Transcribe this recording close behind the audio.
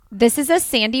This is a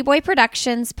Sandy Boy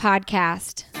Productions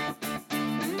podcast.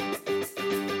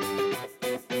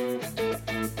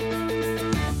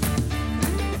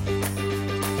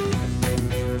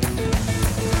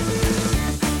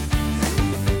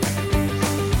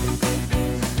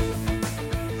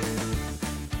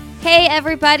 Hey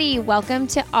everybody, welcome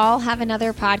to All Have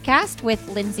Another podcast with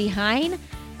Lindsay Hein.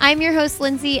 I'm your host,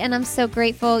 Lindsay, and I'm so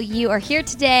grateful you are here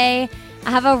today. I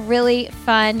have a really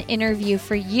fun interview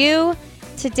for you.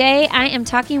 Today, I am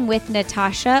talking with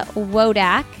Natasha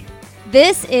Wodak.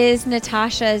 This is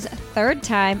Natasha's third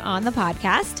time on the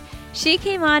podcast. She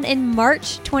came on in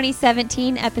March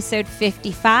 2017, episode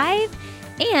 55,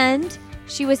 and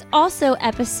she was also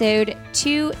episode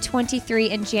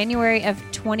 223 in January of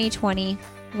 2020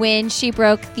 when she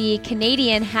broke the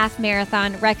Canadian half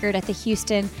marathon record at the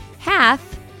Houston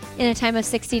Half in a time of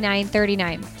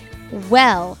 69:39.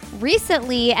 Well,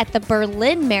 recently at the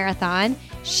Berlin Marathon,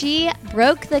 she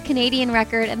broke the Canadian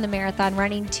record in the marathon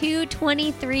running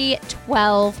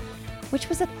 2:23:12, which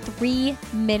was a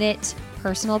 3-minute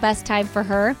personal best time for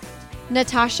her.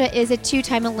 Natasha is a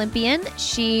 2-time Olympian.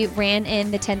 She ran in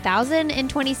the 10,000 in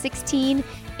 2016,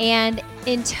 and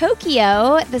in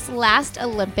Tokyo, this last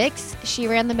Olympics, she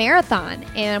ran the marathon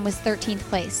and was 13th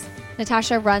place.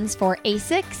 Natasha runs for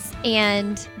ASICS,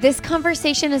 and this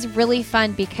conversation is really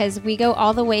fun because we go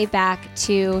all the way back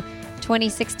to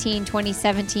 2016,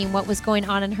 2017, what was going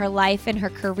on in her life and her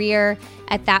career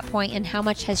at that point, and how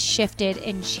much has shifted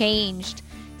and changed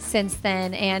since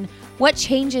then, and what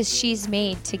changes she's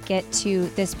made to get to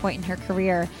this point in her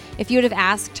career. If you would have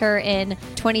asked her in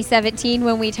 2017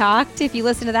 when we talked, if you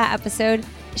listen to that episode,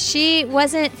 she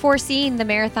wasn't foreseeing the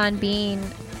marathon being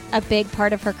a big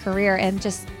part of her career, and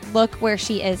just look where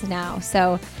she is now.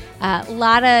 So a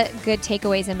lot of good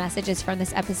takeaways and messages from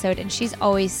this episode, and she's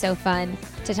always so fun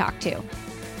to talk to.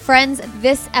 Friends,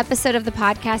 this episode of the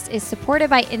podcast is supported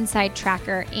by Inside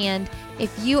Tracker, and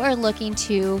if you are looking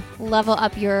to level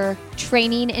up your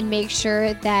training and make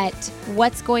sure that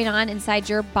what's going on inside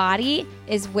your body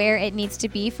is where it needs to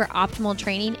be for optimal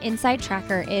training, Inside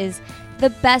Tracker is the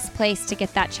best place to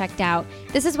get that checked out.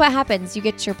 This is what happens. You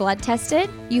get your blood tested,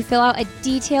 you fill out a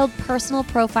detailed personal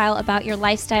profile about your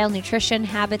lifestyle, nutrition,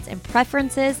 habits, and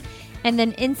preferences, and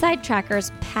then Inside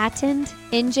Tracker's patent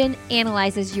engine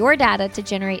analyzes your data to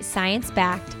generate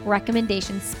science-backed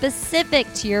recommendations specific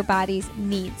to your body's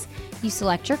needs. You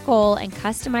select your goal and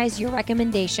customize your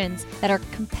recommendations that are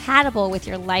compatible with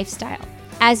your lifestyle.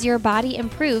 As your body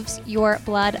improves, your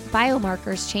blood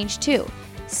biomarkers change too.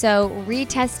 So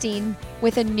retesting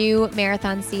with a new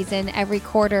marathon season every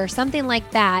quarter, something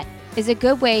like that, is a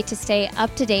good way to stay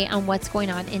up to date on what's going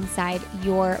on inside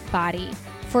your body.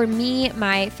 For me,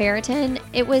 my ferritin,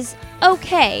 it was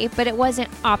okay, but it wasn't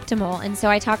optimal. And so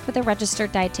I talked with a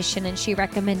registered dietitian, and she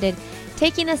recommended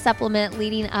taking a supplement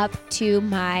leading up to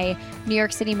my New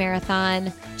York City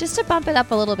Marathon just to bump it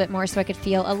up a little bit more so I could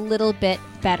feel a little bit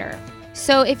better.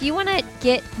 So if you want to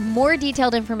get more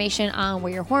detailed information on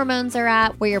where your hormones are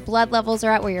at, where your blood levels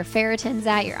are at, where your ferritin's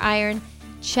at, your iron,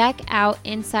 check out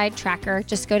Inside Tracker.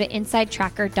 Just go to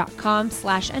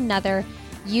insidetracker.com/another.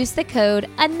 Use the code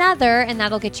ANOTHER, and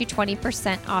that'll get you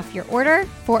 20% off your order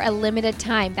for a limited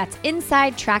time. That's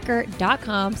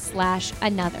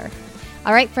insidetracker.com/another.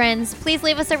 All right, friends, please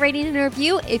leave us a rating and a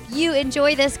review. If you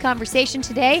enjoy this conversation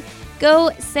today,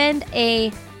 go send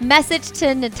a message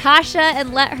to Natasha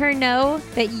and let her know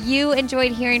that you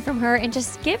enjoyed hearing from her, and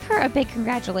just give her a big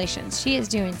congratulations. She is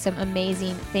doing some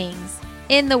amazing things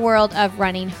in the world of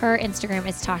running. Her Instagram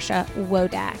is Tasha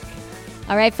Wodak.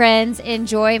 All right, friends,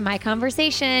 enjoy my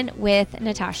conversation with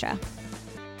Natasha.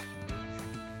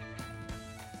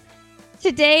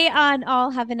 Today on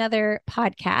All Have Another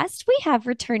podcast, we have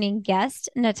returning guest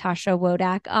Natasha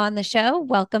Wodak on the show.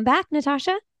 Welcome back,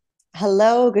 Natasha.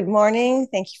 Hello, good morning.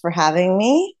 Thank you for having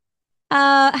me.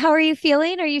 How are you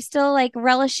feeling? Are you still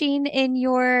relishing in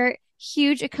your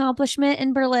huge accomplishment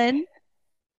in Berlin?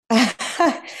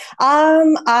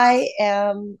 I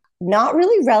am not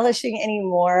really relishing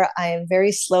anymore. I am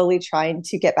very slowly trying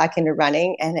to get back into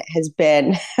running, and it has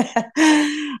been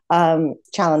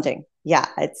challenging. Yeah,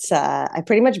 I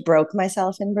pretty much broke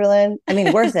myself in Berlin. I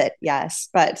mean, worth it, yes,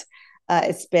 but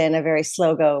it's been a very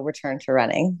slow go return to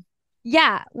running.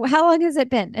 Yeah. How long has it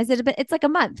been? It's like a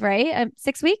month, right?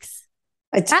 6 weeks?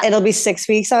 It'll be 6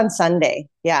 weeks on Sunday.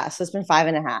 Yeah, so it's been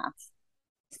 5.5.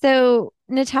 So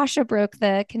Natasha broke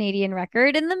the Canadian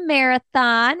record in the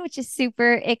marathon, which is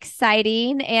super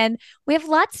exciting. And we have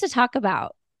lots to talk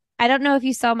about. I don't know if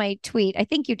you saw my tweet. I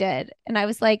think you did. And I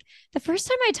was like, the first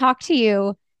time I talked to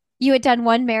you, you had done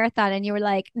one marathon and you were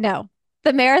like, no,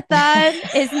 The marathon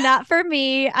is not for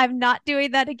me. I'm not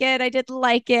doing that again. I didn't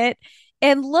like it.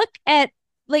 And look at,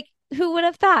 like, who would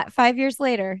have thought 5 years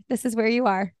later, this is where you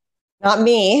are? Not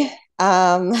me.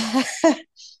 Not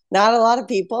a lot of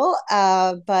people.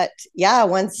 But yeah,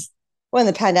 once when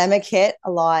the pandemic hit,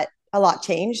 a lot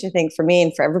changed, I think, for me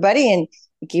and for everybody. And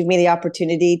it gave me the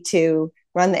opportunity to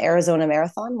run the Arizona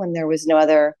Marathon when there was no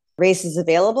other races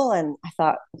available. And I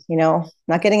thought,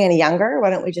 not getting any younger.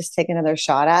 Why don't we just take another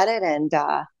shot at it? And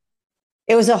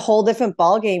it was a whole different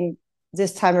ball game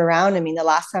this time around. I mean, the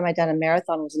last time I done a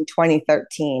marathon was in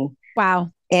 2013,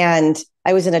 Wow. and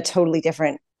I was in a totally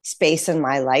different space in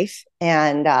my life.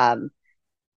 And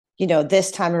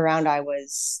this time around,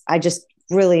 I just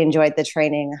really enjoyed the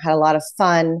training, had a lot of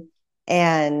fun,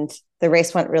 and the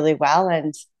race went really well.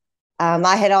 And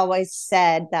I had always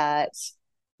said that,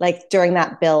 like during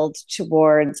that build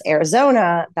towards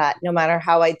Arizona, that no matter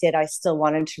how I did, I still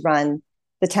wanted to run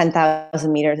the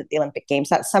 10,000 meters at the Olympic Games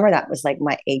that summer. That was like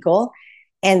my A goal.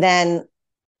 And then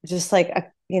just like,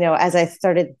 as I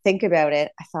started to think about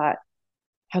it, I thought,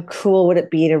 how cool would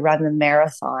it be to run the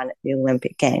marathon at the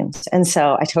Olympic Games? And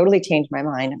so I totally changed my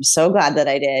mind. I'm so glad that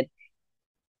I did.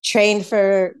 Trained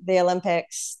for the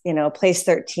Olympics, placed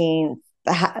 13th.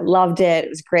 Loved it. It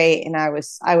was great. And I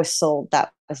was sold.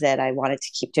 That was it. I wanted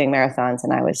to keep doing marathons,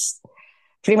 and I was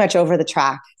pretty much over the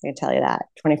track. I can tell you that.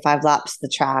 25 laps the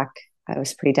track. I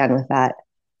was pretty done with that.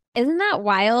 Isn't that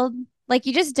wild? Like,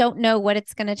 you just don't know what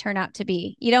it's going to turn out to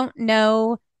be. You don't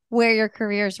know where your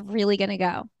career is really going to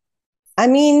go. I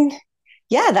mean,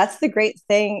 yeah, that's the great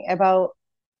thing about,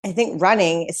 I think,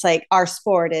 running. It's like our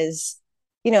sport is,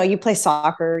 you play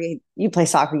soccer, you play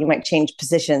soccer, you might change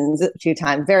positions a few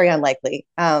times, very unlikely.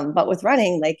 But with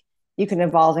running, like, you can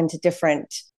evolve into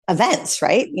different events,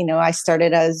 right? I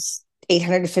started as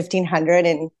 800 to 1500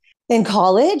 in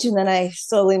college, and then I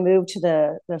slowly moved to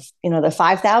the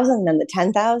 5,000, and then the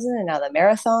 10,000, and now the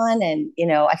marathon. And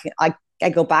I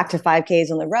go back to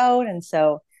 5Ks on the road. And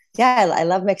so yeah, I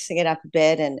love mixing it up a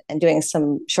bit, and doing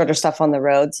some shorter stuff on the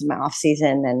roads in my off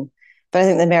season. But I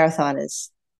think the marathon is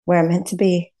where I'm meant to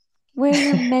be. Where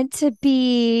you're meant to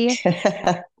be.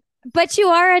 But you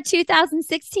are a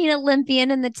 2016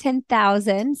 Olympian in the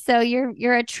 10,000. So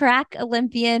you're a track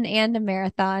Olympian and a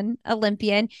marathon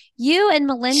Olympian. You and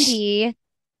Melindy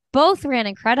both ran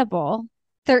incredible.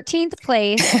 13th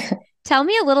place. Tell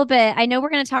me a little bit. I know we're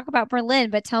going to talk about Berlin,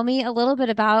 but tell me a little bit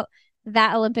about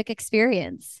that Olympic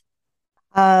experience.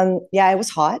 Yeah, it was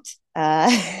hot,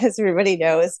 as everybody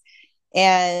knows.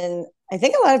 And I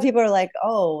think a lot of people are like,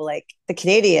 oh, like the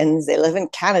Canadians, they live in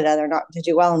Canada, they're not going to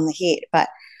do well in the heat. But,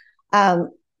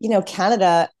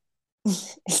 Canada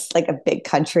is like a big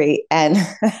country, and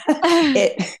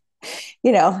it,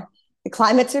 you know, the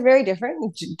climates are very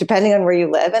different depending on where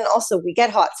you live. And also, we get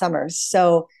hot summers.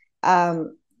 So,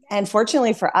 and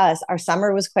fortunately for us, our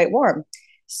summer was quite warm.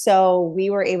 So we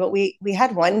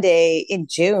had one day in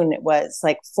June, it was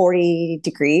like 40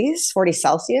 degrees, 40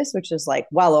 Celsius, which is like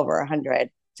well over 100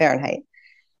 Fahrenheit.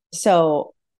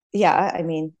 So yeah, I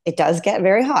mean, it does get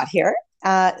very hot here.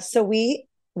 So we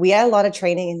had a lot of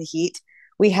training in the heat.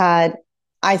 We had,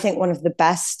 I think, one of the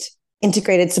best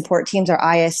integrated support teams,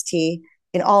 our IST,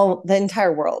 in all the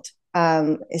entire world,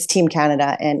 is Team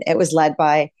Canada. And it was led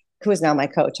by, who is now my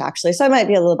coach, actually. So I might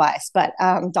be a little biased, but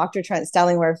Dr. Trent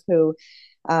Stellingwerf, who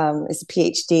is a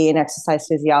PhD in exercise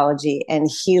physiology, and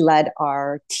he led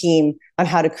our team on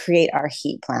how to create our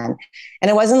heat plan. And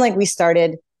it wasn't like we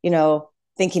started,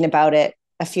 thinking about it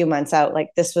a few months out. Like,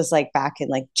 this was like back in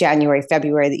like January,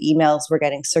 February, the emails were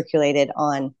getting circulated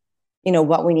on,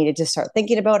 what we needed to start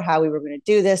thinking about, how we were going to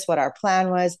do this, what our plan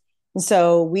was. And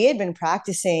so we had been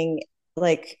practicing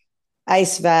like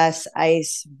ice vests,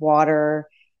 ice, water,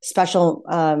 special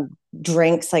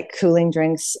drinks, like cooling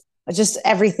drinks, just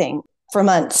everything for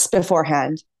months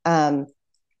beforehand. And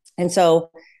so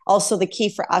also the key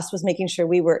for us was making sure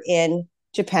we were in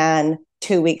Japan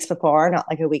 2 weeks before, not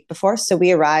like a week before. So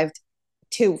we arrived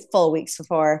 2 full weeks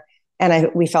before, and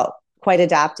we felt quite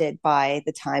adapted by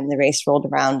the time the race rolled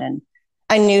around. And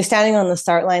I knew standing on the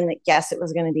start line that yes, it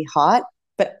was going to be hot,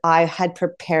 but I had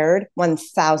prepared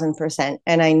 1000%.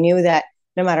 And I knew that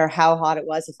no matter how hot it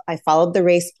was, if I followed the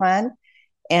race plan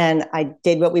and I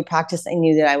did what we practiced, I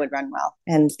knew that I would run well.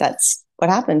 And that's what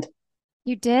happened.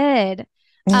 You did.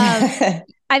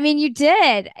 I mean, you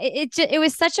did. It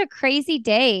was such a crazy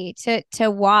day to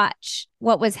watch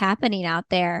what was happening out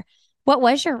there. What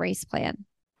was your race plan?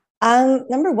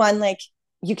 Number one, like,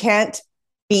 you can't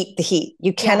beat the heat.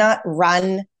 You cannot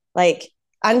run, like,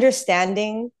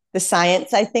 understanding the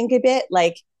science, I think, a bit.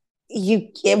 Like,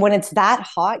 when it's that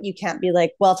hot, you can't be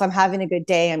like, well, if I'm having a good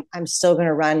day, I'm still going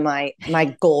to run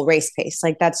my goal race pace.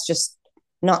 Like that's just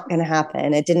not going to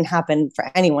happen. It didn't happen for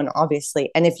anyone, obviously.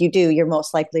 And if you do, you're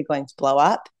most likely going to blow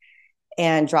up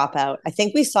and drop out. I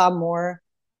think we saw more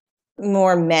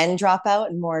men drop out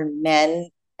and more men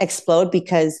explode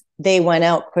because they went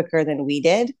out quicker than we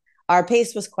did. Our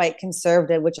pace was quite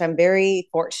conservative, which I'm very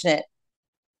fortunate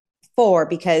for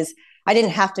because I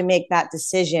didn't have to make that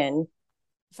decision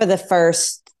for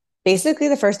basically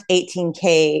the first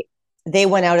 18K. They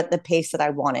went out at the pace that I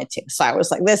wanted to. So I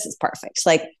was like, this is perfect.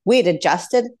 Like we had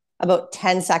adjusted about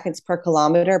 10 seconds per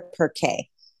kilometer per K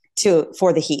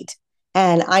for the heat.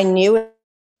 And I knew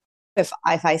if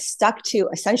I stuck to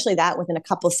essentially that within a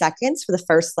couple seconds for the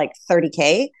first like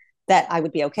 30K, that I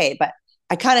would be okay. But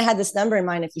I kind of had this number in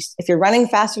mind. If you're running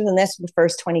faster than this for the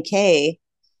first 20K,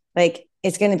 like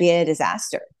it's going to be a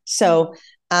disaster. So,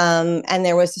 and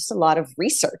there was just a lot of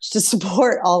research to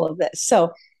support all of this.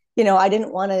 So, I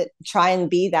didn't want to try and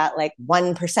be that like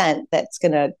 1% that's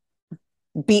going to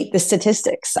beat the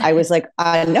statistics. I was like,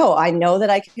 I know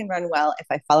that I can run well if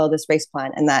I follow this race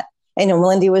plan. And that,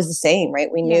 Melindy was the same,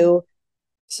 right? We knew.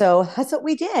 So that's what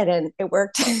we did. And it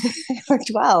worked. It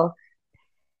worked well.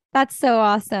 That's so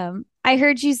awesome. I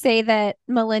heard you say that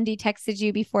Melindy texted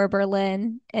you before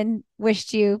Berlin and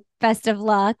wished you best of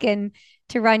luck and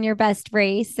to run your best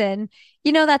race. And,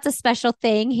 that's a special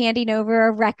thing, handing over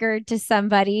a record to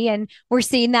somebody. And we're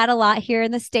seeing that a lot here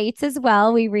in the States as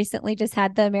well. We recently just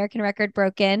had the American record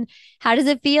broken. How does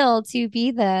it feel to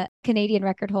be the Canadian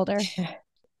record holder?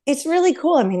 It's really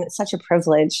cool. I mean, it's such a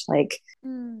privilege. Like,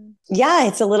 yeah,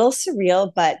 it's a little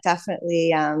surreal, but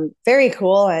definitely very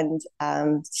cool. And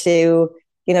to,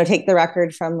 take the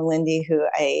record from Melindy, who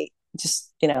I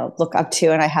just, look up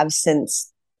to and I have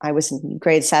since I was in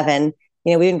grade 7.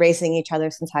 We've been racing each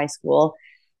other since high school.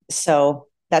 So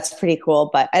that's pretty cool.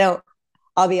 But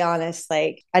I'll be honest,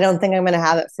 like, I don't think I'm going to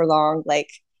have it for long. Like,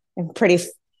 I'm pretty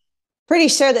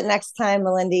sure that next time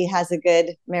Melindy has a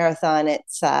good marathon,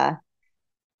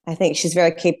 I think she's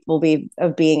very capable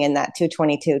of being in that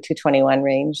 222, 221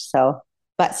 range. So,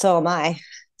 but so am I.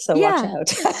 So watch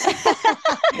out.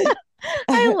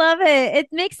 I love it. It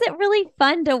makes it really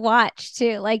fun to watch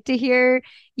too. Like to hear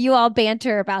you all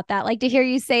banter about that. Like to hear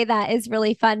you say that is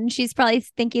really fun. She's probably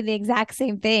thinking the exact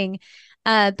same thing.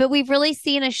 But we've really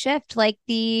seen a shift, like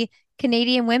the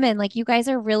Canadian women, like you guys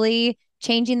are really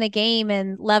changing the game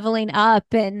and leveling up.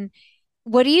 And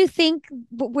what do you think?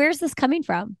 Where's this coming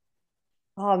from?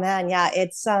 Oh man, yeah,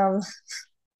 it's so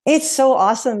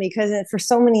awesome because for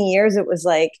so many years it was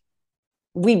like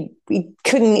we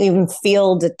couldn't even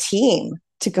field a team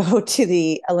to go to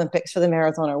the Olympics for the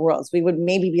marathon or worlds. We would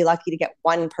maybe be lucky to get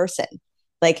one person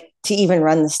like to even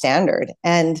run the standard.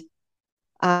 And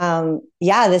at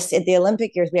the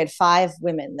Olympic years we had 5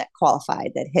 women that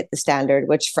qualified that hit the standard,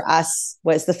 which for us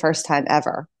was the first time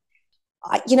ever.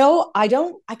 I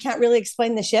can't really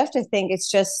explain the shift. I think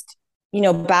it's just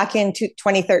back in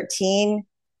 2013,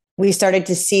 we started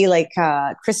to see like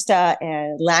Krista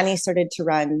and Lanny started to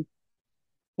run,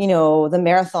 the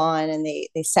marathon, and they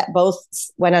both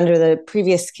went under the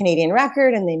previous Canadian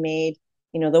record, and they made,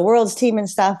 the world's team and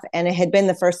stuff. And it had been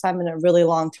the first time in a really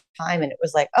long time. And it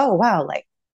was like, oh, wow, like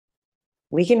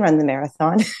we can run the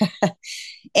marathon.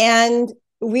 And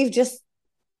we've just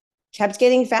kept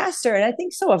getting faster. And I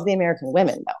think so of the American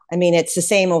women, though. I mean, it's the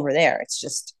same over there. It's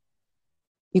just,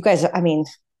 you guys, I mean,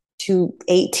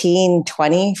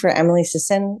 2:18:20 for Emily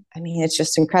Sisson. I mean, it's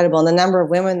just incredible. And the number of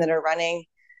women that are running,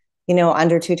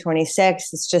 under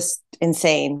 2:26, it's just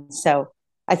insane. So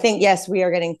I think, yes, we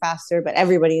are getting faster, but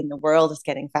everybody in the world is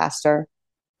getting faster.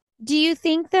 Do you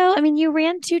think though, I mean, you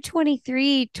ran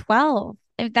 2:23:12.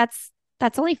 If that's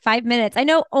only 5 minutes. I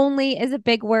know only is a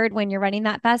big word when you're running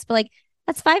that fast, but like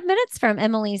that's 5 minutes from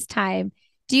Emily's time.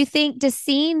 Do you think, does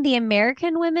seeing the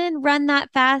American women run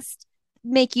that fast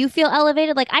make you feel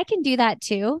elevated? Like I can do that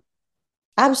too.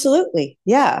 Absolutely.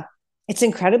 Yeah. It's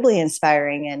incredibly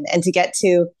inspiring. And to get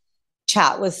to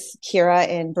chat with Kira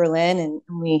in Berlin, and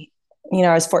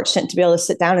I was fortunate to be able to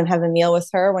sit down and have a meal with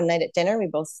her one night at dinner. We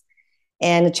both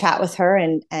and chat with her,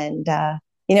 and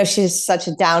she's such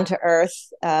a down to earth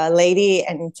lady,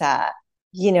 and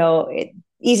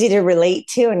easy to relate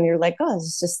to. And you're like, oh,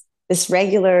 it's just this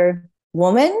regular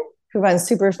woman who runs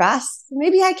super fast.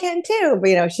 Maybe I can too.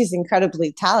 But she's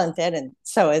incredibly talented, and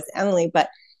so is Emily. But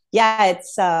yeah,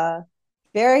 it's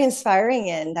very inspiring,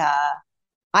 and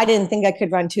I didn't think I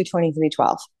could run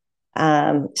 2:23:12.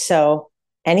 So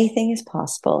anything is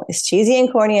possible. As cheesy and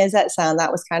corny as that sound,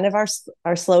 that was kind of our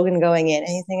slogan going in.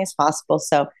 Anything is possible.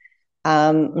 So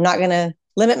I'm not going to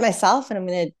limit myself, and I'm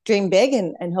going to dream big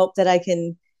and hope that I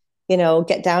can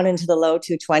get down into the low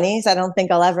 220s. I don't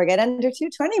think I'll ever get under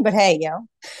 220, but hey,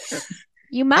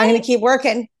 You I'm might. going to keep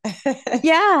working.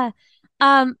 Yeah.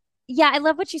 Yeah, I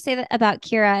love what you say about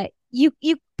Kira. You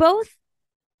both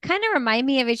kind of remind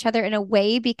me of each other in a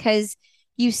way because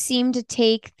you seem to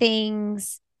take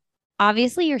things,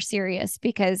 obviously you're serious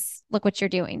because look what you're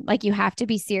doing. Like you have to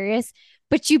be serious,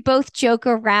 but you both joke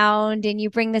around and you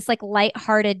bring this like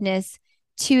lightheartedness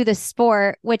to the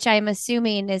sport, which I'm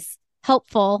assuming is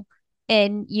helpful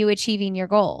in you achieving your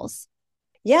goals.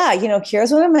 Yeah,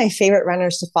 Kira's one of my favorite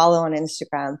runners to follow on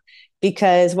Instagram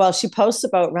because, well, she posts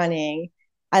about running.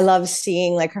 I love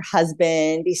seeing like her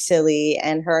husband be silly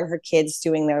and her kids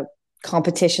doing their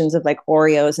competitions of like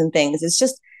Oreos and things. It's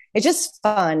just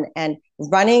fun. And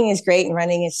running is great and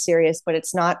running is serious, but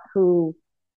it's not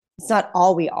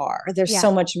all we are. There's Yeah.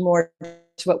 so much more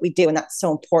to what we do. And that's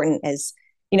so important as,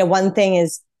 one thing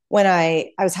is when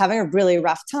I was having a really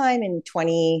rough time in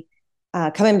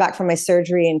coming back from my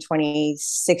surgery in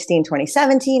 2016,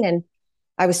 2017, and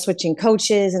I was switching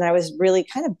coaches and I was really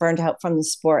kind of burned out from the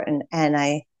sport. And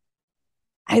I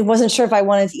wasn't sure if I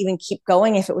wanted to even keep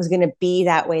going, if it was going to be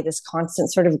that way, this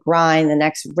constant sort of grind, the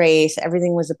next race,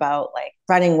 everything was about like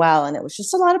running well. And it was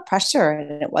just a lot of pressure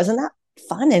and it wasn't that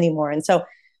fun anymore. And so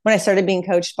when I started being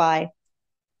coached by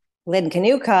Lynn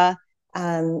Kanuka,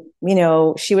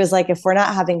 she was like, if we're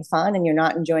not having fun and you're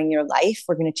not enjoying your life,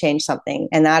 we're going to change something.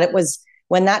 And that it was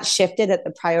when that shifted, that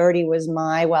the priority was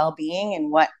my well-being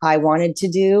and what I wanted to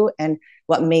do and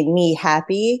what made me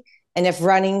happy. And if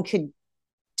running could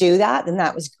do that, then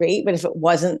that was great. But if it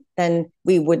wasn't, then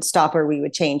we would stop or we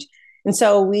would change. And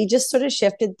so we just sort of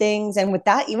shifted things. And with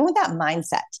that, even with that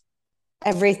mindset,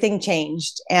 everything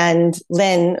changed. And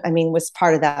Lynn, I mean, was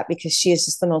part of that because she is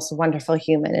just the most wonderful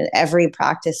human. And every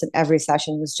practice and every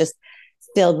session was just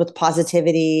filled with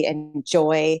positivity and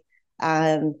joy.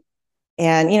 And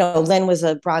Lynn was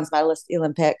a bronze medalist at the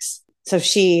Olympics. So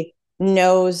she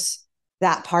knows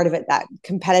that part of it, that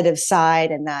competitive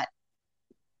side and that,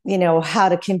 how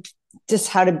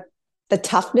to the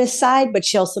toughness side, but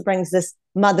she also brings this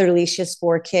motherly, she has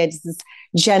 4 kids, this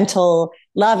gentle,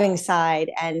 loving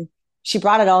side. And she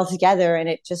brought it all together and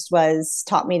it just was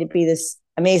taught me to be this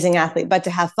amazing athlete, but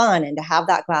to have fun and to have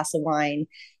that glass of wine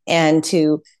and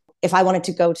to, if I wanted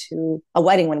to go to a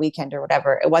wedding one weekend or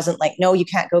whatever, it wasn't like, no, you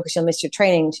can't go because you'll miss your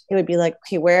training. It would be like,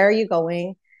 okay, where are you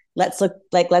going? Let's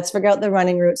figure out the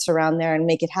running routes around there and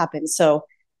make it happen. So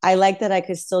I like that I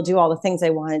could still do all the things I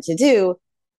wanted to do,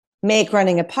 make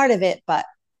running a part of it, but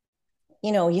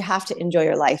you have to enjoy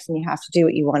your life and you have to do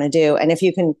what you want to do. And if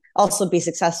you can also be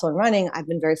successful in running, I've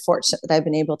been very fortunate that I've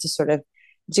been able to sort of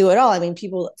do it all. I mean,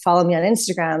 people follow me on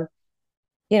Instagram.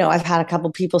 I've had a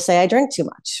couple people say I drink too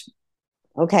much.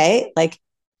 Okay. Like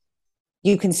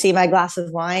you can see my glass of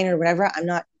wine or whatever. I'm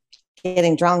not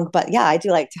getting drunk, but yeah, I do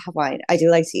like to have wine. I do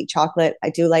like to eat chocolate.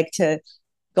 I do like to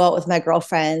go out with my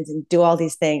girlfriends and do all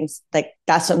these things. Like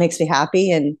that's what makes me happy.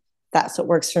 And that's what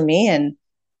works for me. And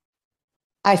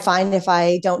I find if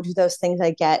I don't do those things,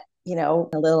 I get,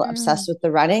 a little obsessed with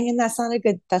the running and that's not a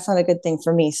good thing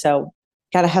for me. So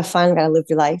gotta have fun, gotta live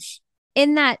your life.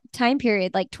 In that time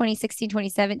period, like 2016,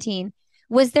 2017,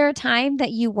 was there a time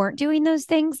that you weren't doing those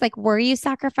things? Like, were you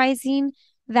sacrificing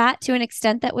that to an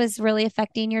extent that was really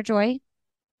affecting your joy?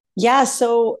 Yeah.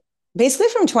 So basically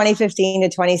from 2015 to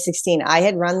 2016, I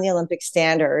had run the Olympic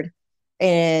standard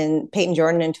in Peyton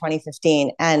Jordan in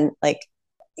 2015. And like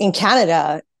in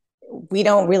Canada, we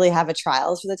don't really have a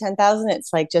trials for the 10,000.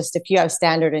 It's like just if you have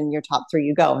standard and your top 3,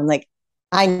 you go. And like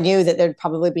I knew that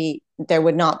there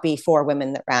would not be 4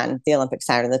 women that ran the Olympic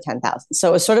standard in the 10,000. So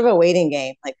it was sort of a waiting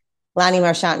game. Like Lanny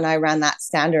Marchant and I ran that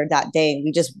standard that day. And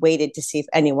we just waited to see if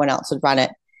anyone else would run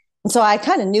it. And so I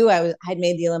kind of knew I'd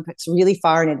made the Olympics really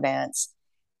far in advance.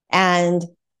 And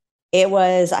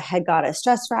I had got a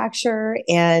stress fracture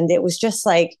and it was just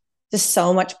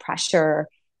so much pressure.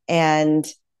 And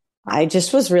I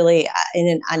just was really in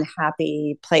an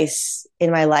unhappy place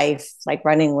in my life. Like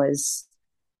running was,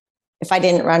 if I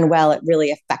didn't run well, it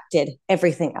really affected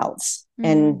everything else.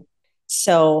 And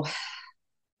so,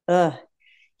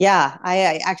 yeah,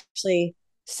 I actually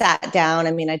sat down.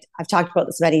 I mean, I've talked about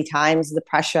this many times, the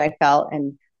pressure I felt.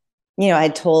 And, I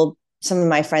told some of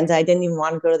my friends I didn't even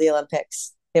want to go to the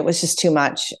Olympics. It was just too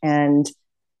much. And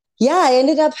yeah, I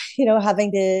ended up,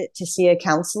 having to see a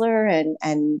counselor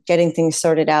and getting things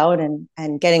sorted out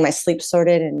and getting my sleep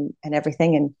sorted and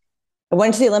everything. And I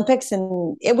went to the Olympics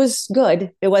and it was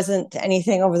good. It wasn't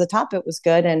anything over the top. It was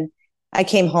good. And I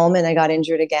came home and I got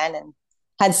injured again and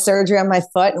had surgery on my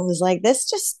foot and was like, this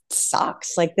just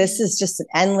sucks. Like this is just an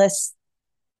endless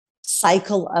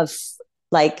cycle of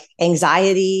like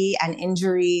anxiety and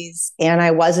injuries. And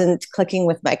I wasn't clicking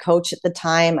with my coach at the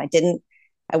time.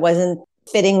 I wasn't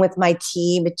fitting with my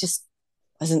team. It just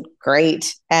wasn't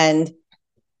great. And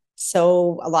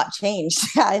so a lot changed.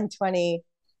 Yeah, in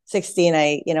 2016,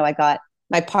 I got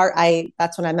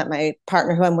that's when I met my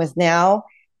partner who I'm with now.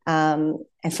 And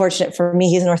fortunate for me,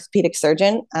 he's an orthopedic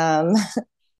surgeon.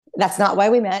 That's not why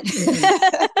we met.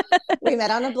 We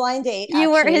met on a blind date.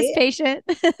 You weren't his patient.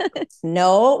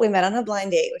 No, we met on a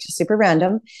blind date, which is super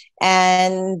random.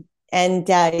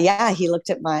 Yeah, he looked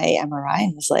at my MRI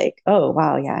and was like, "Oh,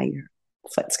 wow, yeah, your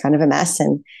foot's kind of a mess."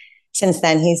 And since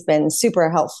then, he's been super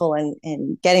helpful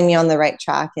in getting me on the right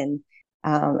track and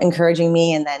encouraging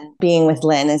me. And then being with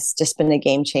Lynn has just been a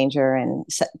game changer and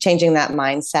changing that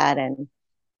mindset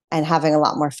and having a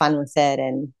lot more fun with it.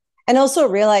 And also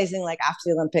realizing, like, after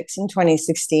the Olympics in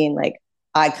 2016, like,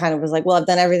 I kind of was like, well, I've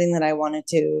done everything that I wanted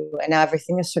to, and now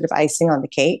everything is sort of icing on the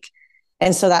cake.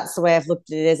 And so that's the way I've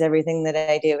looked at it, is everything that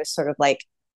I do is sort of like,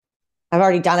 I've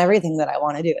already done everything that I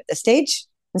want to do at this stage.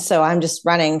 And so I'm just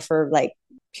running for like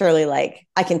purely like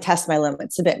I can test my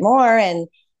limits a bit more, and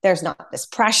there's not this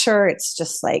pressure. It's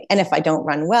just like, and if I don't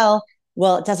run well,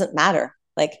 it doesn't matter.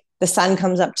 Like, the sun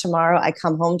comes up tomorrow, I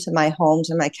come home to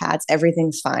my cats,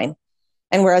 everything's fine.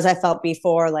 And whereas I felt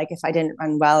before, like, if I didn't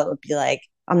run well, it would be like,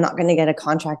 I'm not going to get a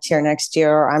contract here next year,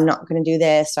 or I'm not going to do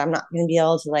this, or I'm not going to be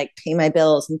able to like pay my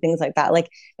bills and things like that. Like,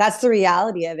 that's the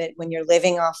reality of it when you're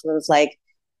living off of, like,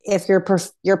 if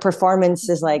your performance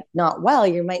is like not well,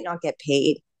 you might not get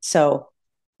paid. So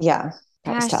yeah,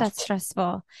 Gosh, that's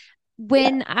stressful.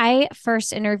 When I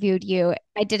first interviewed you,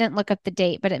 I didn't look up the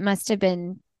date, but it must have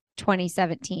been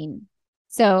 2017.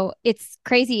 So it's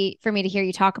crazy for me to hear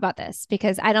you talk about this,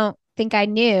 because I don't think I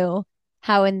knew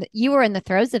how you were in the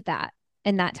throes of that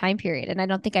in that time period. And I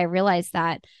don't think I realized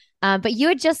that. But you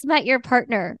had just met your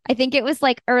partner. I think it was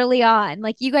like early on,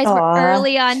 like you guys were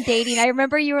early on dating. I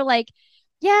remember you were like,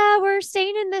 yeah, we're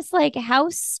staying in this like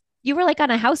house. You were like on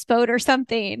a houseboat or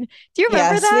something. Do you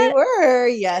remember that? Yes, we were.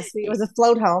 Yes, it was a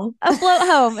float home. A float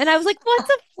home. And I was like, what's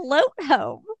a float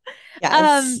home?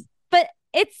 Yes. But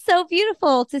it's so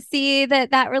beautiful to see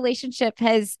that relationship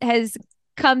has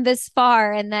come this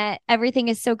far, and that everything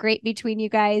is so great between you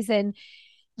guys, and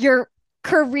your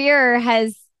career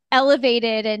has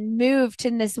elevated and moved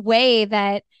in this way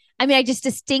that, I mean, I just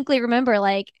distinctly remember,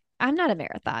 like, I'm not a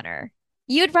marathoner.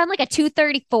 You'd run like a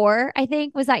 2:34, I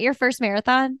think. Was that your first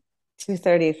marathon?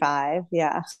 2:35.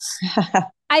 Yeah.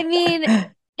 I mean,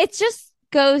 it just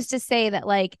goes to say that,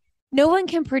 like, no one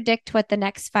can predict what the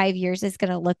next 5 years is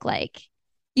going to look like.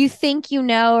 You think you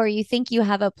know, or you think you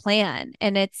have a plan,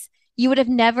 and you would have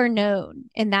never known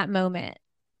in that moment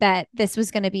that this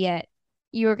was going to be it.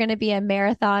 You were going to be a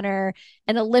marathoner,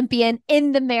 an Olympian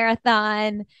in the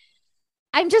marathon.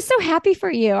 I'm just so happy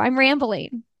for you. I'm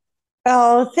rambling.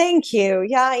 Oh, thank you.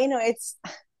 Yeah,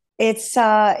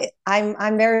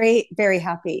 I'm very, very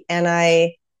happy. And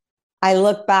I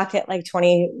look back at like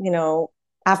 20,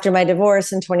 after my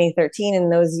divorce in 2013,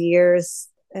 and those years,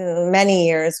 many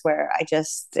years where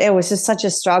it was just such a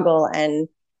struggle. And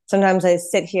sometimes I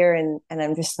sit here and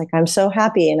I'm just like, I'm so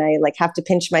happy. And I like have to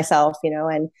pinch myself,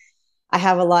 and I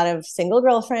have a lot of single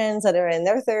girlfriends that are in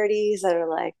their 30s that are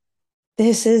like,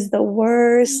 this is the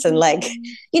worst. And like,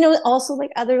 also like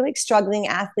other like struggling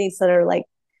athletes that are like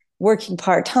working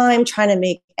part-time, trying to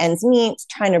make ends meet,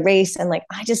 trying to race. And like,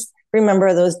 I just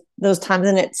remember those times,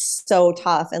 and it's so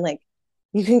tough. And like,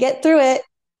 you can get through it,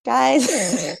 guys.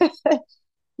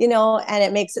 And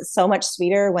it makes it so much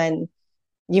sweeter when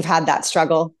you've had that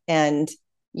struggle, and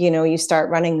you start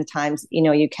running the times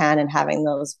you can, and having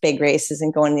those big races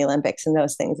and going to the Olympics and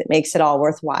those things. It makes it all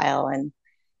worthwhile. And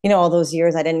all those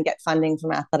years I didn't get funding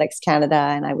from Athletics Canada,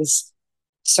 and I was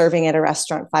serving at a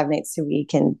restaurant 5 nights a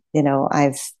week. And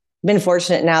I've been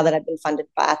fortunate now that I've been funded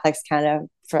by Athletics Canada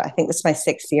for, I think this is my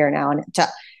 6th year now, and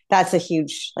that's a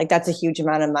huge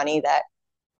amount of money that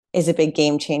is a big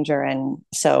game changer. And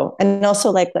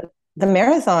also like the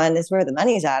marathon is where the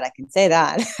money's at. I can say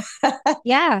that.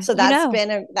 Yeah. So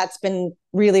that's been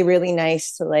really, really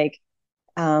nice to like,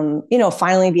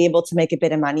 finally be able to make a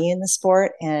bit of money in the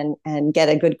sport and get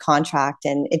a good contract.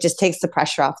 And it just takes the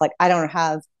pressure off. Like, I don't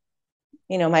have,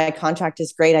 my contract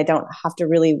is great. I don't have to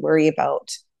really worry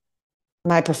about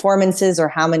my performances or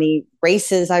how many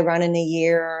races I run in a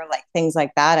year, or like things like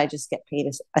that. I just get paid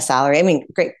a salary. I mean,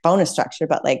 great bonus structure,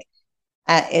 but like,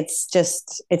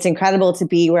 it's incredible to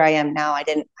be where I am now.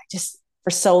 For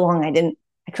so long, I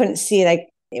couldn't see it.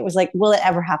 It was like, will it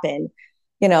ever happen?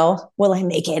 Will I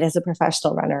make it as a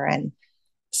professional runner? And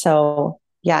so,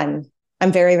 yeah,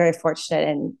 I'm very, very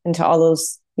fortunate. And to all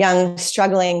those young,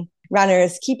 struggling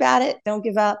runners, keep at it. Don't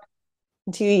give up.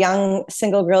 To you young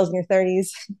single girls in your 30s,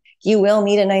 you will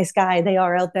meet a nice guy. They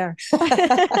are out there.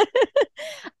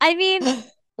 I mean,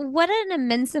 what an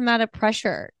immense amount of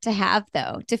pressure to have,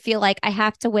 though, to feel like I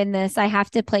have to win this, I have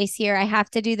to place here, I have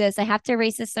to do this, I have to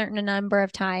race a certain number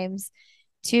of times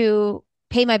to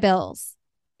pay my bills.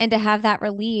 And to have that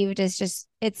relieved is just,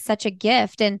 it's such a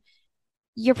gift. And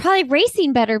you're probably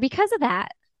racing better because of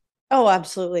that. Oh,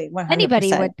 absolutely. Anybody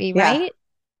 100%. would be, Yeah. right?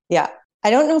 Yeah. I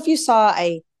don't know if you saw,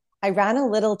 I ran a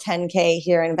little 10K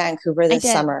here in Vancouver I this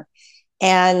did. summer.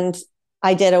 And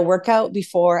I did a workout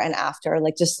before and after,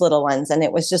 like just little ones. And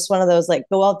it was just one of those, like,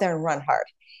 go out there and run hard.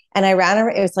 And I ran,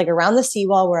 it was like around the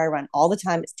seawall where I run all the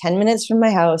time. It's 10 minutes from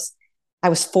my house. I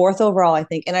was fourth overall, I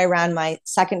think. And I ran my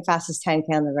second fastest 10K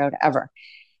on the road ever.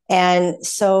 And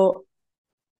so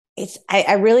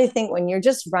I really think when you're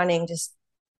just running, just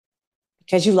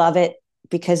because you love it,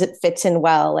 because it fits in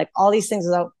well, like all these things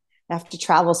without have to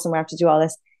travel somewhere, have to do all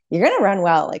this, you're going to run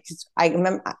well. Like I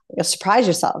remember, you'll surprise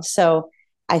yourself. So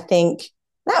I think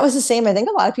that was the same. I think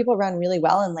a lot of people run really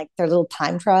well in like their little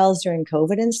time trials during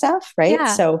COVID and stuff. Right.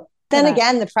 Yeah. So then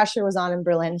again, the pressure was on in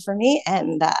Berlin for me.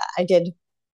 And I did,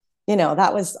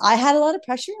 I had a lot of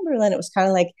pressure in Berlin. It was kind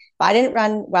of like, if I didn't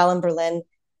run well in Berlin,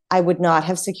 I would not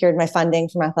have secured my funding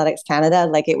from Athletics Canada.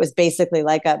 Like it was basically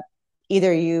like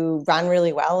either you run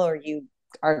really well or you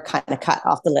are kind of cut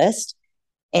off the list.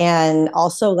 And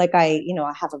also like I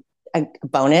have a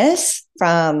bonus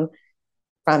from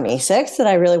ASICS that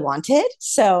I really wanted.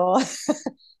 So,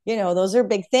 those are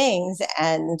big things.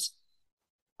 And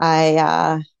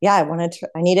I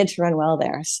needed to run well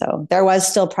there. So there was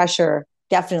still pressure.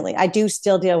 Definitely. I do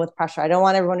still deal with pressure. I don't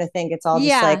want everyone to think it's all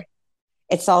just like,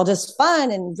 it's all just fun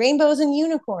and rainbows and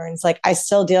unicorns. Like I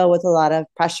still deal with a lot of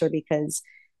pressure because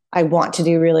I want to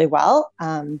do really well.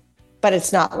 But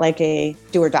it's not like a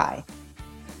do or die.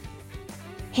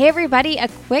 Hey, everybody, a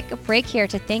quick break here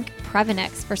to thank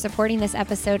Previnex for supporting this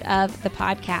episode of the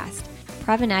podcast.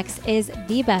 Previnex is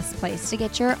the best place to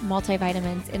get your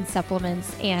multivitamins and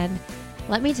supplements. And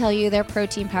let me tell you, their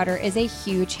protein powder is a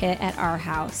huge hit at our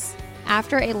house.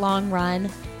 After a long run,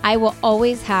 I will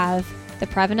always have the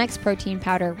Previnex protein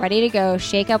powder ready to go,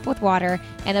 shake up with water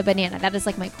and a banana. That is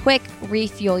like my quick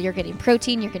refuel. You're getting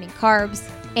protein, you're getting carbs,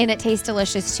 and it tastes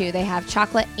delicious too. They have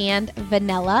chocolate and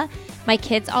vanilla. My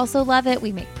kids also love it.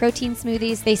 We make protein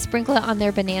smoothies. They sprinkle it on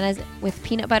their bananas with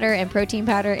peanut butter and protein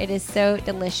powder. It is so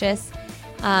delicious.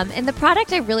 And the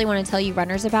product I really want to tell you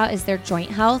runners about is their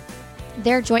Joint Health.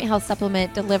 Their Joint Health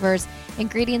supplement delivers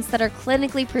ingredients that are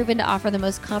clinically proven to offer the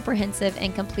most comprehensive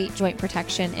and complete joint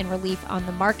protection and relief on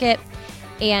the market.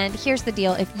 And here's the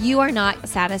deal. If you are not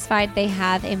satisfied, they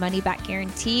have a money-back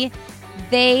guarantee.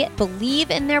 They believe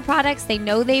in their products. They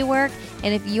know they work.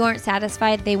 And if you aren't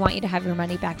satisfied, they want you to have your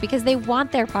money back because they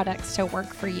want their products to work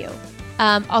for you.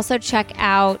 Also, check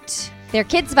out their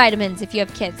kids' vitamins if you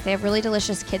have kids. They have really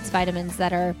delicious kids' vitamins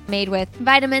that are made with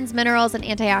vitamins, minerals, and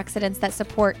antioxidants that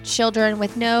support children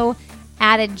with no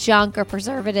added junk or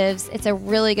preservatives. It's a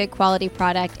really good quality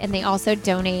product. And they also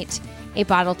donate a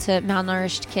bottle to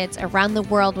malnourished kids around the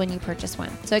world when you purchase one.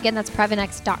 So again, that's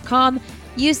Previnex.com.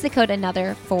 Use the code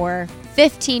ANOTHER for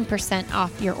 15%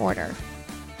 off your order.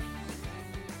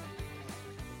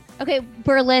 Okay,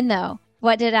 Berlin though.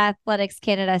 What did Athletics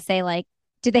Canada say? Like,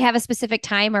 did they have a specific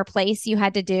time or place you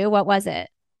had to do? What was it?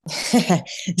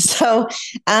 So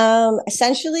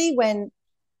essentially when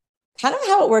kind of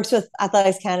how it works with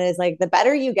Athletics Canada is like the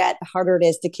better you get, the harder it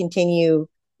is to continue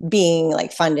being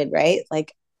like funded, right?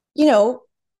 Like,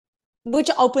 which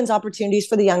opens opportunities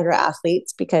for the younger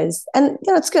athletes because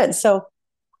it's good. So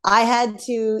I had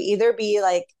to either be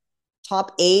like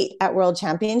top 8 at world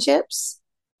championships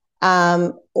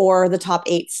or the top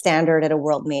 8 standard at a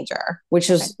world major, which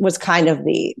was kind of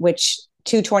which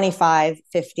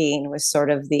 2:25:15 was sort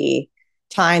of the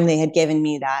time they had given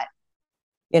me that,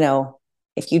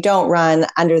 if you don't run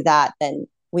under that, then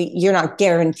you're not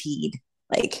guaranteed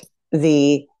like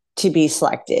to be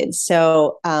selected.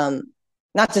 So,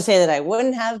 not to say that I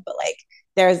wouldn't have, but like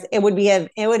it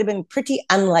would have been pretty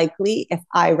unlikely if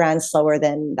I ran slower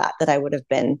than that I would have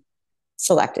been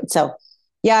selected. So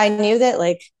yeah, I knew that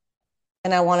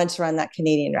and I wanted to run that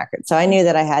Canadian record. So I knew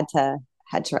that I had to,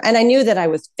 and I knew that I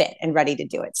was fit and ready to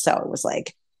do it. So it was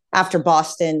like after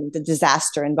Boston, the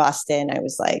disaster in Boston, I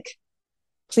was like,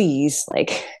 please,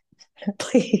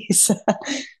 please.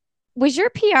 Was your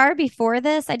PR before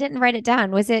this? I didn't write it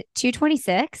down. Was it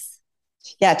 2:26?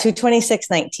 Yeah,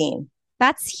 2:26:19.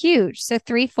 That's huge. So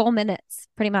 3 full minutes,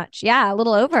 pretty much. Yeah, a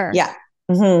little over. Yeah.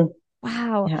 Mm-hmm.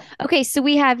 Wow. Yeah. Okay, so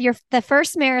we have the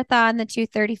first marathon, the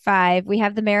 2:35. We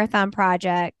have the Marathon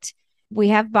Project. we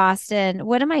have Boston.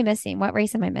 What am I missing? What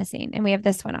race am I missing? And we have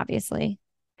this one, obviously.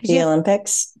 Because you The have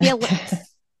Olympics. the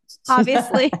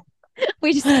obviously.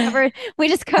 We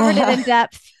just covered it in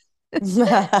depth.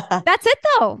 That's it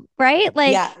though, right?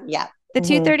 Like Yeah, yeah. the Mhm.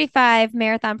 235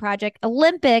 marathon project,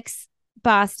 Olympics,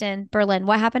 Boston, Berlin.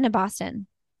 What happened in Boston?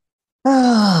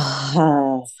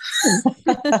 I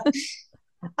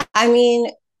mean,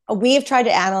 we've tried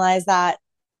to analyze that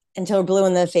until we're blue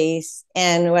in the face.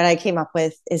 And what I came up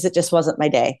with is it just wasn't my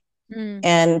day. Mm,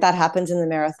 And that happens in the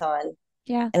marathon.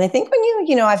 yeah. And I think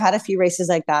when I've had a few races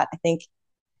like that. I think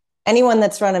anyone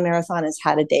that's run a marathon has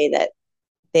had a day that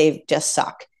they've just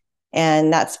suck.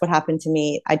 And that's what happened to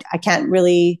me. I can't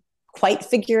really quite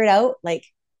figure it out. Like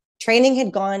training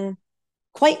had gone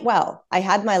quite well. I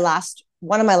had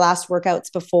one of my last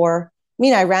workouts before. I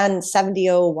mean, I ran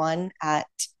 70:01 at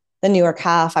the New York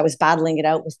half. I was battling it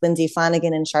out with Lindsay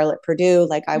Flanagan and Charlotte Purdue.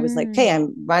 Like I was like, Mm, hey,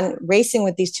 I'm racing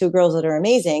with these two girls that are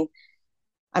amazing.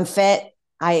 I'm fit.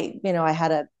 I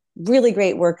had a really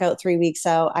great workout 3 weeks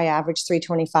out. I averaged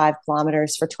 325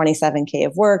 kilometers for 27K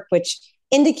of work, which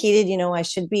indicated, I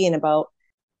should be in about,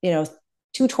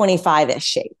 225 ish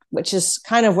shape, which is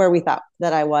kind of where we thought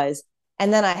that I was.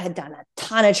 And then I had done a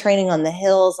ton of training on the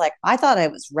hills. Like I thought I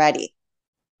was ready.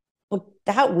 Well,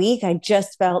 that week I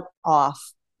just felt off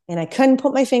and I couldn't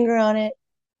put my finger on it.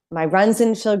 My runs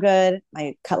didn't feel good.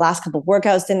 My last couple of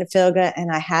workouts didn't feel good.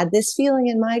 And I had this feeling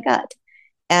in my gut.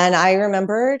 And I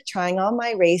remember trying on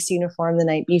my race uniform the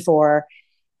night before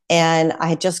and I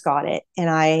had just got it. And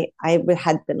I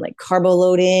had been like carbo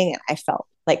loading and I felt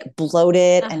like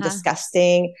bloated and uh-huh.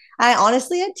 disgusting. I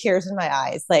honestly had tears in my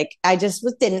eyes. Like I just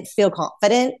didn't feel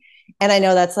confident. And I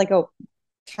know that's like a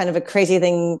kind of a crazy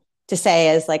thing to say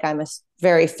as like I'm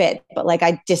very fit, but like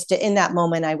I just in that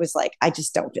moment I was like, I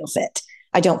just don't feel fit.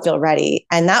 I don't feel ready.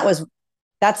 And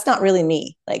that's not really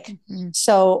me. Like, Mhm.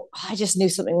 so I just knew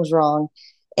something was wrong.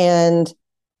 And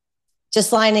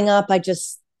just lining up,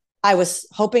 I was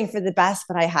hoping for the best,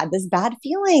 but I had this bad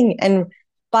feeling. And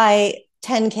by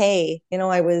 10K,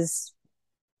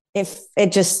 if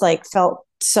it just like felt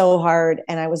so hard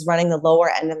and I was running the lower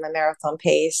end of my marathon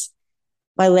pace,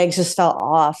 my legs just fell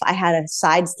off. I had a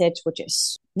side stitch, which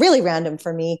is really random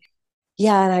for me.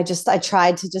 Yeah. And I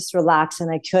tried to just relax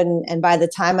and I couldn't. And by the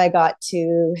time I got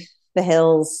to the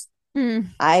hills, Mm.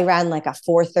 I ran like a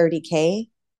 430K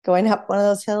going up one of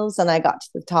those hills and I got to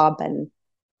the top and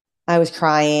I was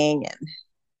crying and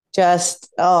just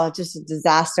a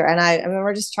disaster. And I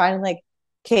remember just trying to like,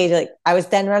 okay, like I was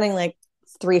then running like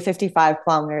 355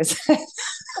 kilometers.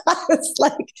 I was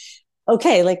like,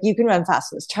 okay, like you can run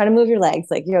faster. Let's try to move your legs.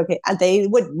 Like you're okay. And they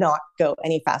would not go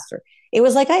any faster. It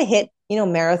was like I hit,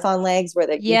 marathon legs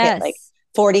where you hit like Yes.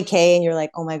 40K and you're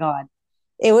like, oh my God.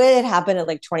 It would happen at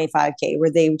like 25K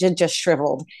where they just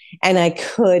shriveled and I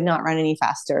could not run any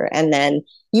faster. And then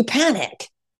you panic,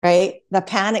 right? The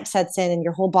panic sets in and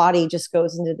your whole body just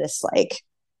goes into this like,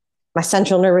 my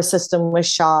central nervous system was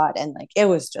shot. And like, it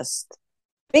was just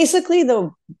basically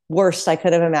the worst I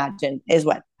could have imagined is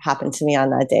what happened to me on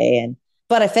that day.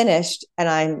 But I finished and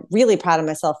I'm really proud of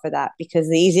myself for that because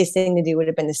the easiest thing to do would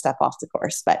have been to step off the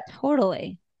course. But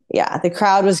Totally. yeah, the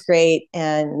crowd was great.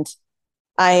 And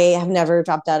I have never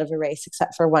dropped out of a race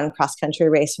except for one cross country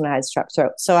race when I had strep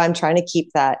throat. So I'm trying to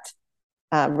keep that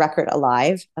record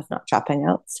alive of not dropping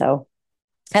out. So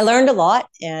I learned a lot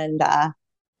and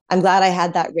I'm glad I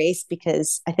had that race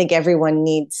because I think everyone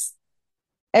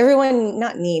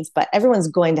not needs, but everyone's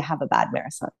going to have a bad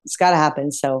marathon. It's got to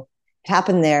happen. So it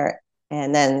happened there.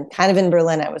 And then kind of in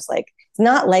Berlin, I was like, it's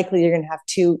not likely you're going to have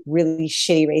two really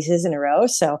shitty races in a row.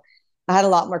 So I had a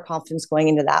lot more confidence going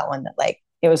into that one that like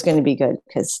it was going to be good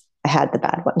because I had the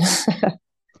bad one.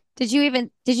 Did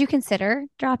you consider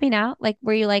dropping out? Like,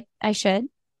 were you like, I should?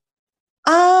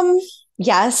 um,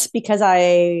 yes, because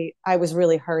I was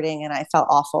really hurting and I felt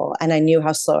awful and I knew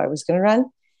how slow I was going to run.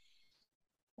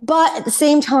 But at the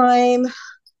same time,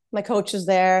 my coach was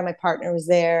there, my partner was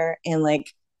there, and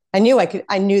like I knew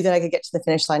that I could get to the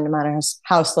finish line no matter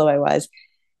how slow I was.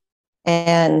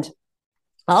 And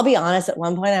I'll be honest, at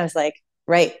one point I was like,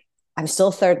 right, I'm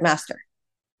still third master.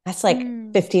 That's like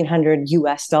Mm. 1,500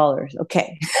 US dollars.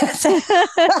 Okay.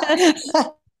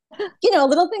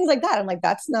 Little things like that. I'm like,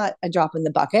 that's not a drop in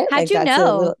the bucket. How'd Like you that's a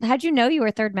know? little How'd you know you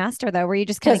were third master though? Were you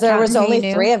just kind because of there counting was who you only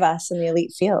knew? three of us in the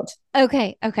elite field.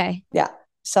 Okay. Okay. Yeah.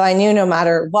 So I knew no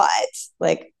matter what,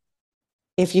 like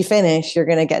if you finish, you're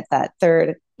gonna get that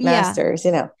third Yeah. masters.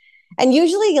 And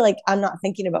usually like I'm not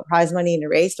thinking about prize money in a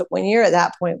race, but when you're at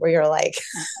that point where you're like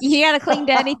You gotta cling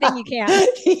to anything you can.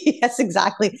 yes,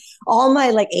 exactly. All my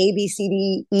like A, B, C,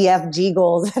 D, E, F, G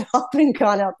goals had all been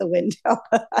gone out the window.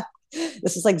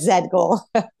 This is like Z goal.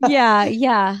 Yeah,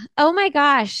 yeah. Oh my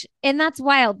gosh. And that's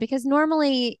wild because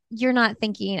normally you're not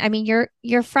thinking, I mean,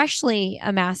 you're freshly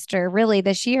a master really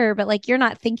this year, but like you're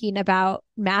not thinking about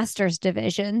masters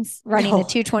divisions running a No,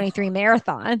 223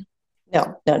 marathon.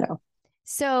 no, no, no.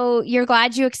 So you're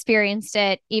glad you experienced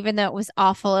it, even though it was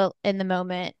awful in the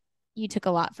moment. You took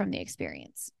a lot from the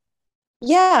experience.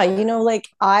 Yeah, like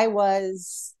I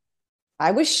was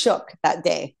shook that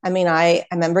day. I mean, I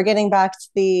remember getting back to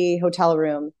the hotel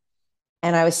room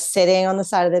and I was sitting on the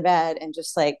side of the bed and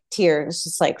just like tears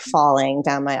just like falling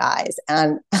down my eyes.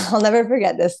 And I'll never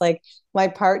forget this. Like my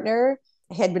partner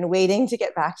had been waiting to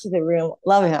get back to the room.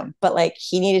 Love him, but like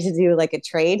he needed to do like a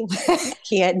trade.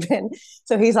 He had been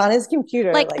so he's on his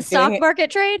computer Like like doing stock it.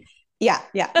 market trade? Yeah,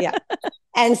 yeah, yeah.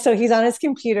 And so he's on his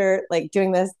computer like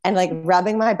doing this and like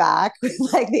rubbing my back with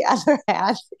like the other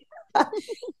hand.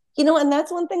 And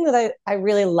that's one thing that I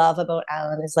really love about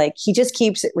Alan is like he just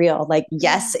keeps it real. Like, Mm.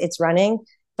 yes, it's running,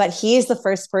 but he's the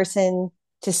first person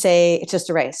to say it's just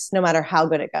a race, no matter how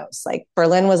good it goes. Like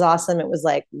Berlin was awesome. It was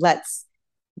like, let's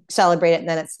celebrate it. And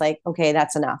then it's like, okay,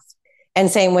 that's enough. And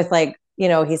same with like,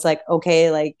 he's like,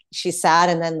 okay, like she's sad.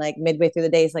 And then like midway through the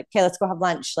day, he's like, okay, let's go have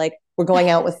lunch. Like we're going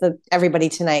out with everybody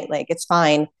tonight. Like it's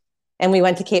fine. And we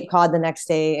went to Cape Cod the next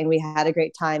day and we had a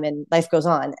great time and life goes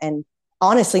on. And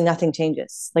honestly, nothing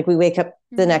changes. Like we wake up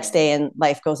the next Mm. day and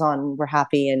life goes on and we're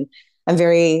happy. And I'm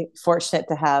very fortunate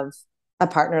to have a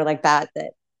partner like that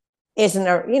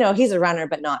isn't he's a runner,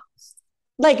 but not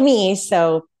like me.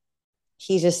 So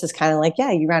he just is kind of like,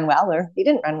 yeah, you ran well or you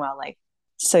didn't run well. Like,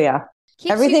 so yeah, Keeps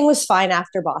you everything was fine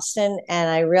after Boston. And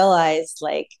I realized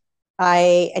like,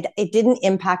 it didn't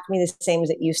impact me the same as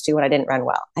it used to when I didn't run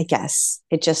well. I guess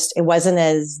it wasn't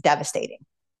as devastating.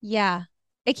 yeah.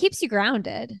 It keeps you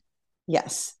grounded.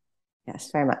 Yes. Yes,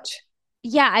 very much.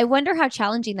 Yeah, I wonder how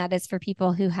challenging that is for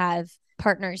people who have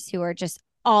partners who are just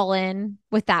all in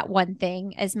with that one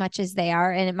thing as much as they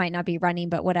are. And it might not be running,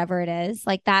 but whatever it is,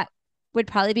 like that would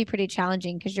probably be pretty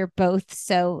challenging because you're both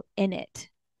so in it.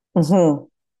 Mm-hmm.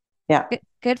 Yeah.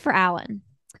 Good for Alan.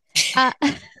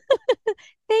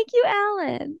 Thank you,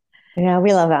 Alan. Yeah,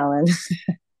 we love Alan.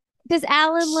 Does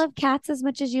Alan love cats as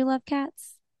much as you love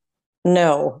cats?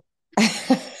 No.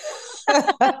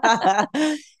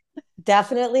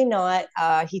 Definitely not.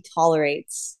 He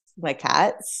tolerates my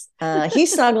cats. He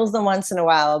snuggles them once in a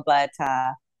while, but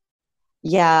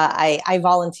yeah, I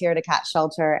volunteer at a cat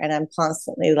shelter and I'm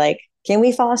constantly like, can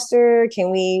we foster?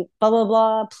 Can we blah blah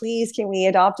blah? Please, can we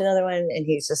adopt another one? And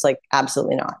he's just like,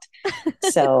 absolutely not.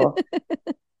 So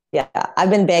yeah, I've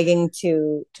been begging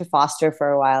to foster for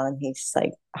a while and he's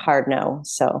like hard no.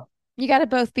 So You got to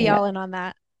both be yeah. all in on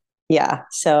that. Yeah.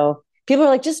 So people are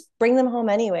like, just bring them home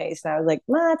anyways. And I was like,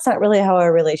 nah, that's not really how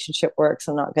our relationship works.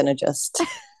 I'm not gonna just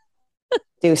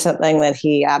do something that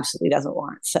he absolutely doesn't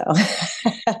want. So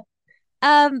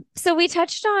So we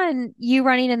touched on you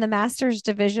running in the masters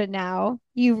division now.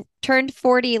 You turned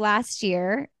 40 last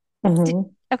year. Did,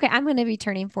 Mhm. okay, I'm going to be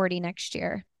turning 40 next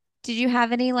year. Did you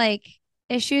have any like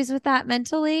issues with that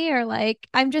mentally or like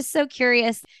I'm just so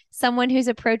curious someone who's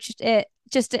approached it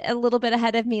just a little bit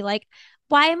ahead of me like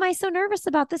why am I so nervous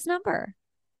about this number?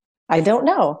 I don't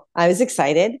know. I was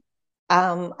excited.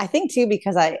 I think too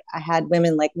because I had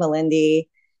women like Melindy,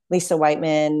 Lisa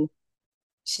Whiteman,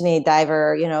 Sinead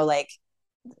Diver, like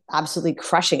absolutely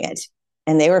crushing it.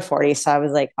 And they were 40. So I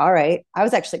was like, all right. I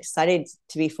was actually excited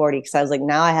to be 40 because I was like,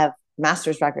 now I have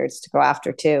master's records to go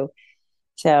after too.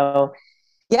 So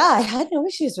yeah, I had no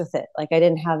issues with it. Like I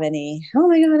didn't have any, oh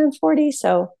my God, I'm 40.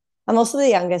 So I'm also the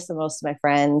youngest of most of my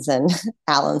friends, and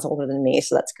Alan's older than me.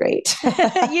 So that's great.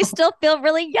 You still feel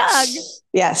really young.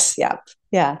 Yes. Yeah.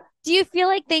 Yeah. Do you feel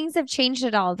like things have changed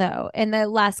at all though in the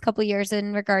last couple of years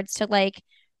in regards to like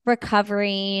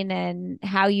recovering and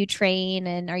how you train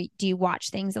and do you watch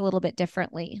things a little bit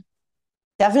differently?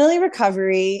 Definitely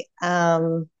recovery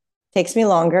takes me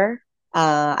longer.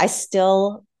 I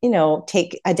still,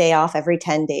 take a day off every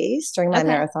 10 days during my Okay.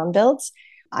 marathon builds.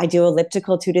 I do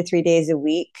elliptical 2 to 3 days a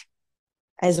week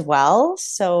as well.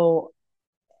 So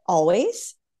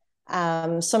always. So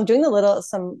I'm doing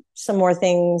some more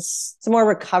things, some more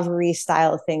recovery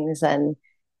style things than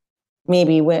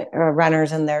maybe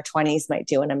runners in their 20s might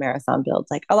do in a marathon build.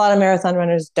 Like a lot of marathon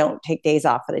runners don't take days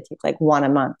off, but they take like one a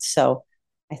month. So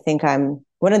I think I'm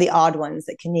one of the odd ones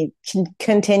that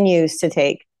continues to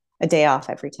take a day off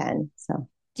every 10. So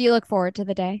Do you look forward to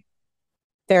the day?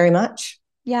 very much.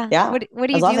 Yeah. Yeah. What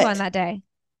do I you love do on it. that day?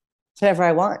 Whatever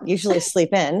I want, usually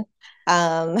sleep in.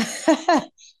 Um,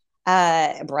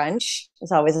 brunch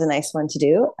is always a nice one to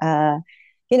do.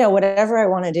 Whatever I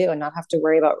want to do and not have to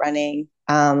worry about running.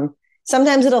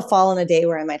 sometimes it'll fall on a day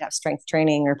where I might have strength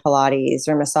training or Pilates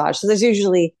or massage. So there's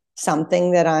usually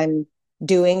something that I'm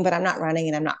doing, but I'm not running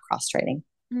and I'm not cross training.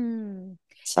 Hmm.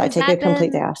 So I Has take a that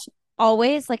complete day been off.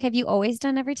 always like, have you always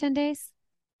done every 10 days?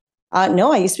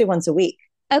 No, I used to be once a week.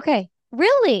 Okay.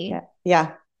 Really? Yeah.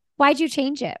 Yeah. Why'd you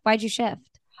change it? Why'd you shift?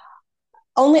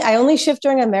 I only shift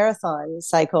during a marathon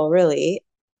cycle, really.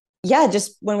 Yeah,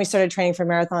 just when we started training for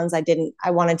marathons,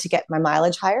 I wanted to get my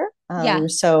mileage higher. Yeah.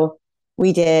 So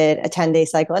we did a 10-day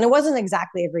cycle, and it wasn't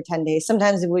exactly every 10 days.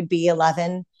 Sometimes it would be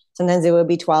 11, sometimes it would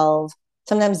be 12,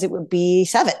 sometimes it would be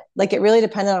 7. Like it really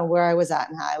depended on where I was at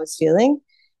and how I was feeling.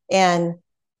 And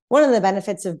one of the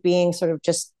benefits of being sort of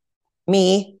just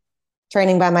me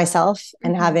training by myself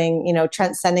and Hmm. having,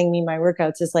 Trent sending me my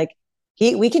workouts is like,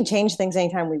 we can change things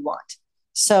anytime we want.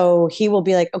 So he will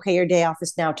be like, okay, your day off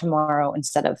is now tomorrow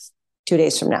instead of 2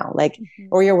 days from now. Like, Hmm.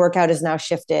 or your workout is now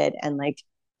shifted. And like,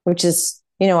 which is,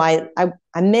 I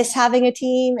miss having a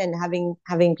team and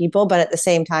having people, but at the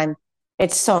same time,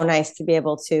 it's so nice to be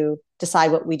able to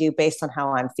decide what we do based on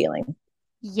how I'm feeling.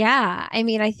 Yeah. I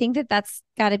mean, I think that that's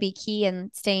got to be key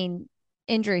in staying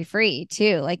injury free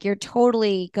too. Like you're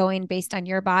totally going based on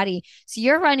your body. So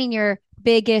you're running your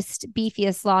biggest,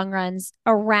 beefiest long runs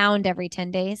around every 10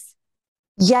 days.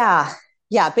 Yeah.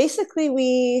 Yeah.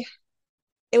 Basically,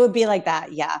 it would be like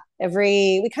that. Yeah.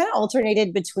 We kind of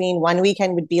alternated between one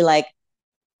weekend would be like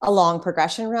a long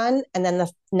progression run. And then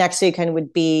the next weekend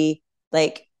would be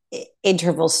like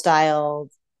interval style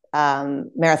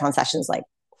marathon sessions, like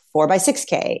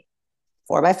 4x6K,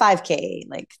 4x5K,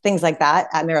 like things like that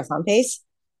at marathon pace.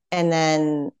 And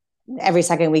then every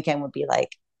second weekend would be like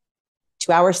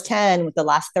 2 hours 10 with the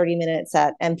last 30 minutes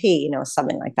at MP,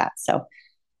 something like that. So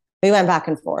we went back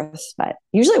and forth, but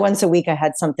usually once a week I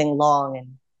had something long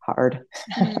and hard.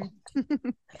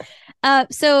 Mm.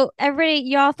 So everybody,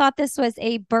 y'all thought this was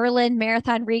a Berlin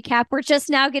marathon recap. We're just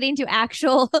now getting to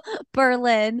actual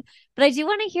Berlin, but I do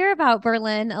want to hear about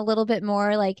Berlin a little bit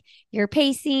more, like your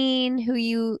pacing, who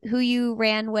you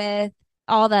ran with,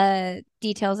 all the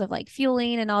details of like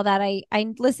fueling and all that.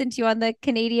 I listened to you on the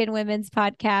Canadian Women's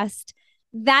podcast.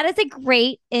 That is a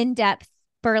great in-depth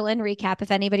Berlin recap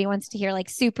if anybody wants to hear like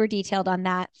super detailed on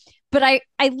that. But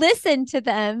I listened to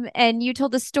them and you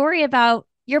told a story about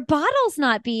your bottles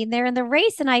not being there in the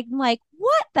race. And I'm like,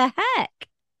 what the heck?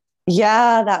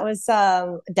 Yeah, that was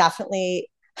definitely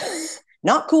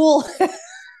not cool.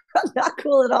 Not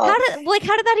cool at all. How did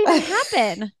that even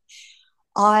happen?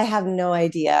 I have no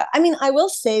idea. I mean, I will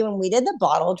say when we did the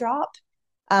bottle drop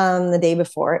the day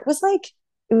before, it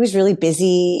was really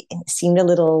busy and it seemed I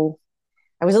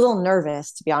was a little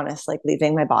nervous to be honest, like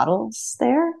leaving my bottles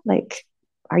there. Like,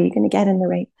 are you going to get in the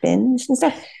right bins and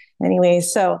stuff? Anyway,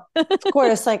 so of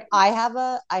course, like I have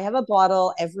a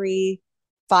bottle every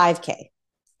 5K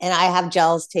and I have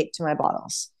gels taped to my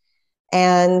bottles.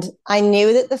 And I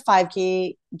knew that the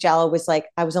 5K gel was like,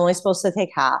 I was only supposed to take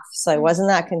half. So I wasn't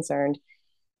that concerned.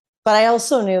 But I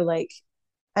also knew, like,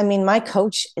 I mean, my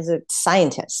coach is a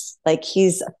scientist, like,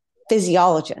 he's a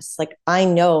physiologist. Like, I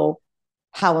know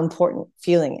how important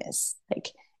fueling is, like,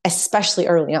 especially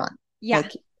early on. Yeah.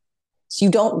 Like, so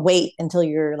you don't wait until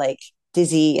you're like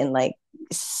dizzy and like,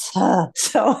 so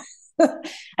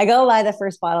I go by the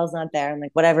first bottle's not there. I'm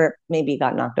like, whatever, maybe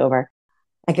got knocked over.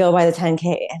 I go by the 10K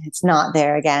and it's not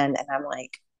there again. And I'm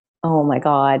like, oh my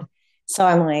God. So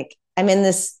I'm like, I'm in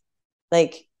this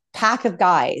like pack of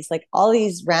guys, like all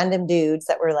these random dudes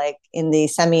that were like in the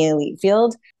semi elite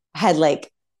field had like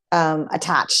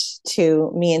attached to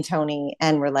me and Tony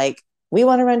and were like, we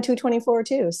want to run 224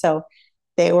 too. So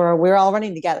we were all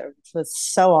running together, which was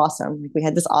so awesome. Like we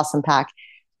had this awesome pack.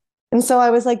 And so I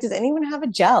was like, does anyone have a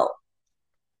gel?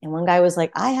 And one guy was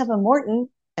like, I have a Morton.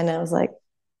 And I was like,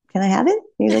 can I have it?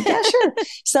 And he's like, yeah, sure.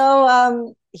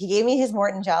 So he gave me his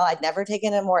Morton gel. I'd never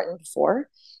taken a Morton before.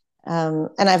 And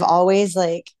I've always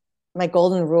like, my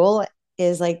golden rule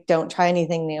is like, don't try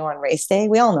anything new on race day.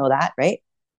 We all know that, right?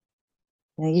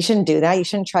 You shouldn't do that. You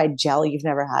shouldn't try gel you've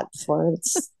never had before.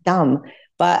 It's dumb.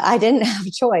 But I didn't have a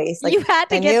choice. Like You had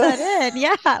to I get knew, that in.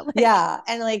 Yeah. yeah.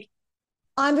 And like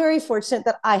I'm very fortunate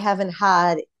that I haven't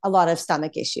had a lot of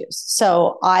stomach issues.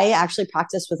 So I actually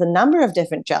practiced with a number of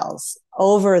different gels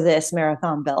over this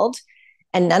marathon build,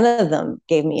 and none of them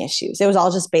gave me issues. It was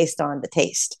all just based on the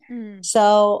taste. Mm.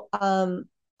 So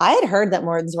I had heard that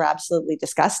Mortons were absolutely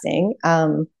disgusting,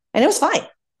 and it was fine.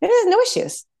 It was no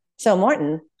issues. So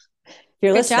Morton, if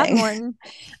you're Good job, listening, Morton.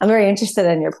 I'm very interested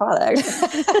in your product.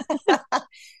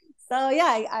 So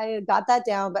yeah, I got that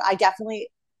down, but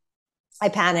I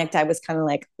panicked. I was kind of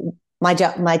like, my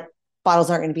bottles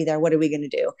aren't going to be there. What are we going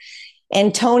to do?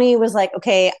 And Tony was like,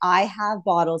 okay, I have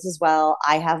bottles as well.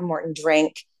 I have Morton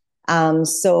drink.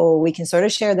 So we can sort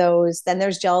of share those. Then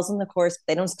there's gels in the course,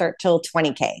 but they don't start till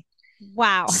 20K.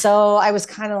 Wow. So I was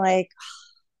kind of like,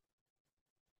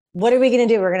 what are we going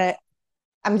to do?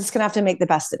 I'm just going to have to make the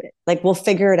best of it. Like, we'll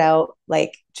figure it out.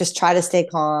 Like, just try to stay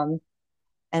calm.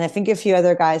 And I think a few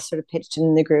other guys sort of pitched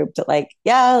in the group that, like,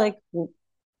 yeah, like,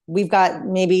 we've got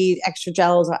maybe extra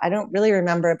gels. I don't really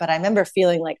remember, but I remember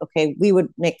feeling like, okay, we would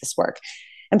make this work.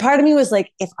 And part of me was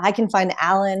like, if I can find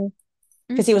Alan,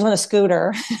 because he was on a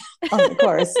scooter on the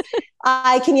course,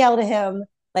 I can yell to him,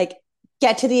 like,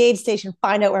 get to the aid station,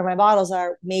 find out where my bottles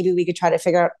are. Maybe we could try to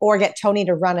figure out, or get Tony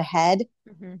to run ahead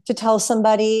to tell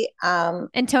somebody.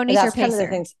 And Tony's your pacer. Kind of the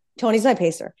things. Tony's my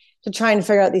pacer to try and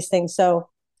figure out these things. So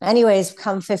anyways,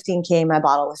 come 15K, my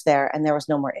bottle was there and there was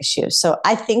no more issues. So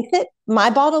I think that my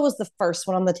bottle was the first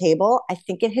one on the table. I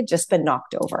think it had just been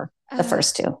knocked over, the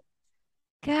first two.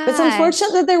 Gosh. It's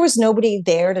unfortunate that there was nobody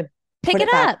there to pick put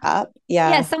it back up.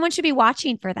 Yeah. Yeah, someone should be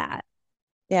watching for that.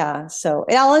 Yeah. So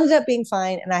it all ended up being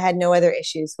fine. And I had no other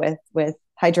issues with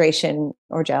hydration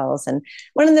or gels. And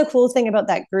one of the cool thing about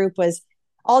that group was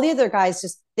all the other guys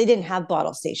they didn't have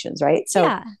bottle stations, right? So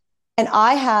yeah. And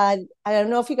I don't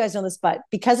know if you guys know this, but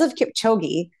because of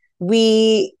Kipchoge,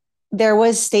 there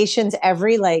was stations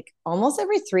almost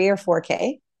every 3 or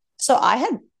 4K. So I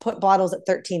had put bottles at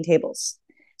 13 tables.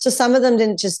 So some of them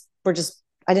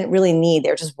I didn't really need,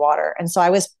 they're just water. And so I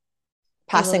was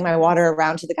passing my water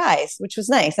around to the guys, which was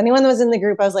nice. Anyone that was in the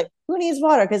group, I was like, who needs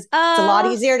water? Because it's a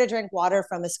lot easier to drink water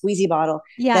from a squeezy bottle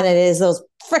than it is those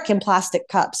freaking plastic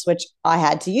cups, which I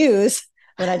had to use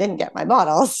when I didn't get my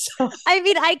bottles. So. I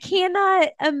mean, I cannot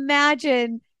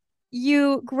imagine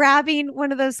you grabbing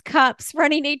one of those cups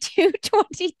running a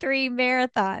 2:23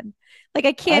 marathon. Like,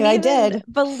 I can't even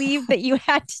believe that you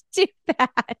had to do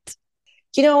that.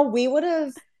 We would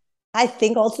have, I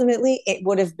think ultimately it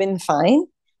would have been fine.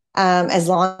 As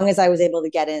long as I was able to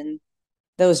get in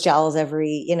those gels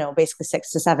every, basically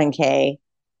 6 to 7K.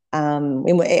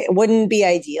 It wouldn't be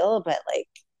ideal, but like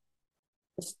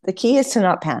the key is to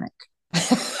not panic.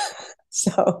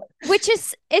 So,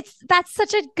 that's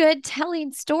such a good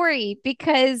telling story,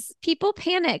 because people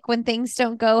panic when things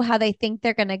don't go how they think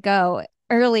they're going to go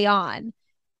early on.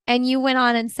 And you went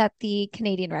on and set the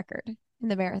Canadian record in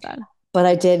the marathon. But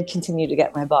I did continue to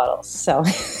get my bottles. So,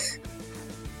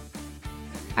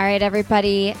 all right,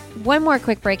 everybody. One more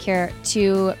quick break here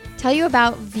to tell you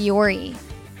about Vuori.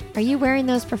 Are you wearing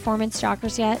those performance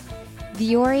joggers yet?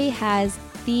 Vuori has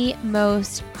the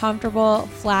most comfortable,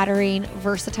 flattering,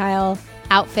 versatile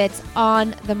outfits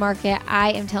on the market.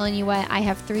 I am telling you what, I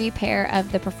have 3 pair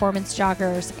of the performance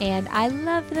joggers and I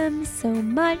love them so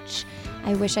much.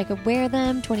 I wish I could wear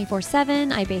them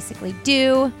 24/7. I basically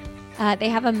do. They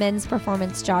have a men's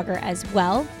performance jogger as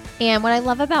well. And what I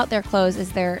love about their clothes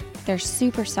is they're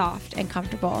super soft and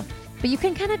comfortable. But you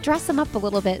can kind of dress them up a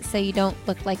little bit so you don't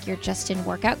look like you're just in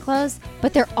workout clothes.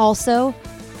 But they're also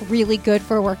really good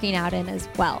for working out in as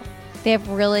well. They have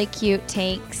really cute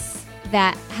tanks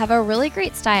that have a really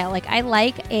great style. Like, I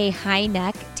like a high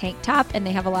neck tank top, and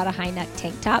they have a lot of high neck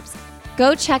tank tops.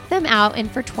 Go check them out, and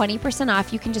for 20%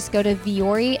 off, you can just go to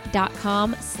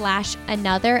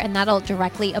vuori.com/another, and that'll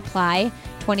directly apply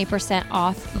 20%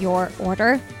 off your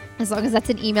order, as long as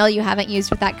that's an email you haven't used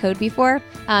with that code before.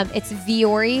 It's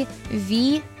Vuori,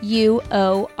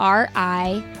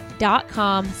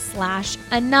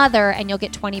 VUORI.com/another, and you'll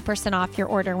get 20% off your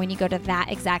order when you go to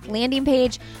that exact landing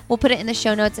page. We'll put it in the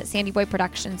show notes at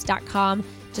sandyboyproductions.com.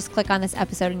 Just click on this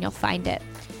episode and you'll find it.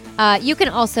 You can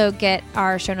also get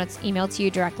our show notes emailed to you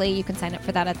directly. You can sign up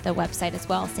for that at the website as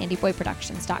well,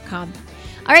 sandyboyproductions.com.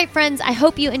 All right, friends, I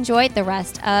hope you enjoyed the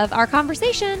rest of our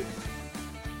conversation.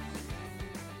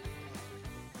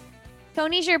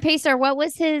 Tony's your pacer.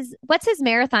 What's his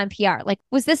marathon PR? Like,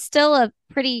 was this still a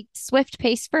pretty swift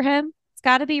pace for him? It's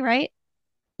got to be, right?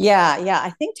 Yeah.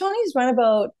 I think Tony's run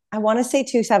about, I want to say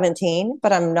 2:17,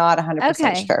 but I'm not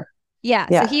 100% sure. Yeah.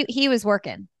 So he was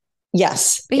working.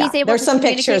 Yes. But he's able There's to some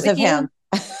pictures of him.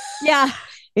 Yeah.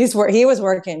 He was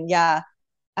working. Yeah.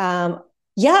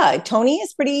 Tony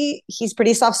is he's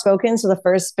pretty soft spoken. So the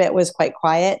first bit was quite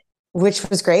quiet, which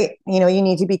was great. You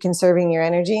need to be conserving your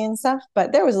energy and stuff,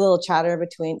 but there was a little chatter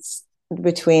between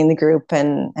the group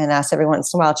and us every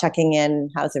once in a while, checking in,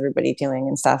 how's everybody doing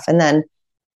and stuff. And then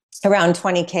around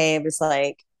 20K, it was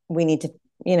like, we need to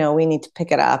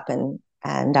pick it up. And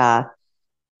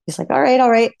he's like, all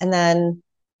right. And then,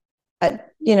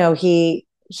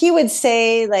 he would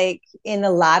say, like, in the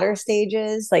latter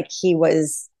stages, like, he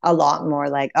was a lot more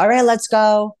like, all right, let's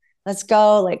go.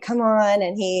 Like, come on.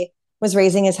 And he was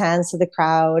raising his hands to the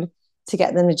crowd to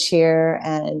get them to cheer.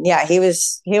 And yeah, he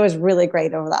was really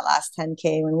great over that last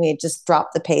 10K when we had just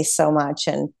dropped the pace so much.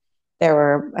 And there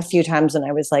were a few times when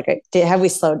I was like, have we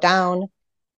slowed down?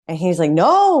 And he's like,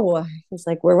 no. He's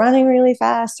like, we're running really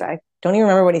fast. Or I don't even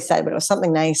remember what he said, but it was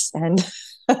something nice. And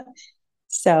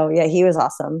so, yeah, he was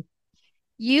awesome.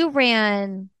 You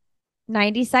ran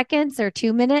 90 seconds or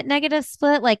 2 minute negative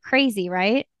split like crazy,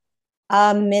 right?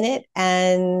 A minute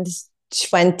and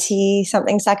 20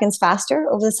 something seconds faster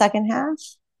over the second half.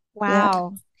 Yep.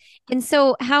 Wow. And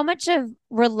so, how much of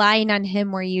relying on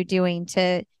him were you doing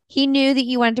to, he knew that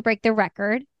you wanted to break the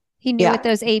record. He knew what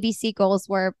Yeah. those ABC goals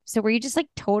were. So, were you just like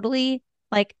totally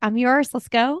like, I'm yours, let's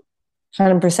go?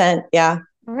 100%. Yeah.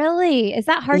 Really? Is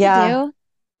that hard to Yeah. do?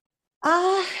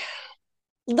 Uh,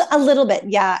 a little bit.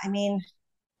 Yeah. I mean,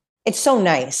 it's so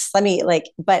nice. Let me like,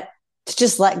 but to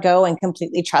just let go and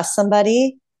completely trust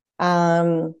somebody.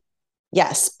 Um,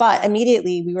 yes. But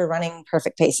immediately we were running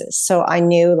perfect paces. So I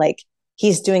knew like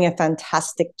he's doing a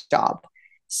fantastic job.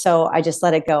 So I just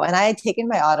let it go. And I had taken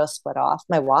my auto split off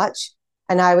my watch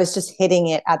and I was just hitting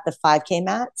it at the 5K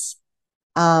mats.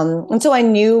 And so I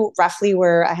knew roughly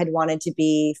where I had wanted to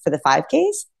be for the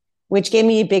 5Ks, which gave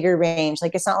me a bigger range.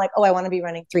 Like it's not like, oh, I want to be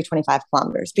running 325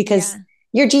 kilometers because Yeah.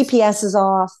 your GPS is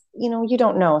off, you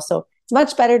don't know. So it's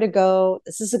much better to go.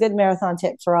 This is a good marathon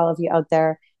tip for all of you out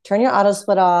there. Turn your auto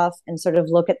split off and sort of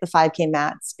look at the 5K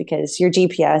mats because your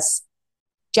GPS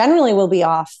generally will be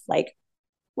off like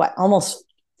what, almost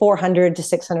 400 to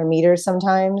 600 meters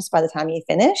sometimes by the time you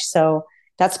finish. So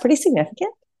that's pretty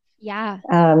significant. Yeah.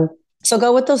 Um, so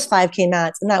go with those 5K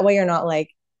mats. And that way you're not like,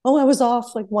 oh, I was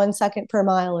off like 1 second per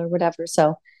mile or whatever.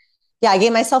 So yeah, I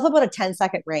gave myself about a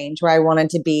 10-second range where I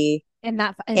wanted to be In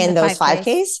the in those 5Ks.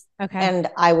 5Ks. Okay. And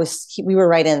we were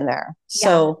right in there. Yeah.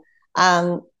 So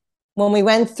when we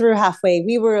went through halfway,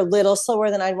 we were a little slower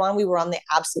than I'd want. We were on the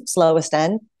absolute slowest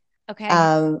end. Okay.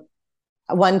 Um,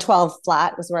 112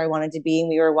 flat was where I wanted to be. And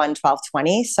we were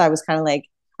 112.20. So I was kind of like,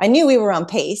 I knew we were on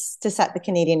pace to set the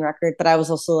Canadian record, but I was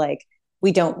also like,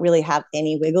 we don't really have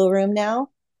any wiggle room now.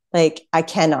 Like I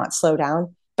cannot slow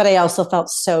down, but I also felt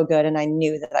so good and I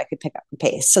knew that I could pick up the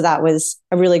pace. So that was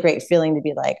a really great feeling to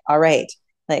be like, all right,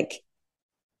 like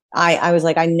I was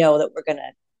like, I know that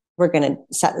we're gonna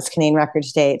set this Canadian record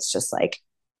today. It's just like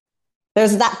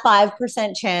there's that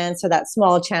 5% chance or that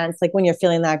small chance, like when you're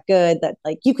feeling that good, that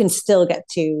like you can still get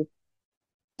to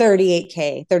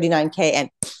 38K, 39K, and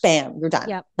bam, you're done.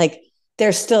 Yep. Like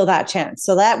there's still that chance.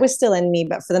 So that was still in me,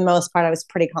 but for the most part, I was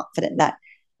pretty confident that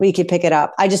we could pick it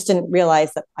up. I just didn't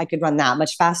realize that I could run that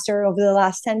much faster over the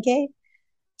last 10K.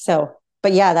 So,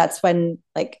 but yeah, that's when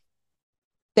like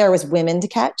there was women to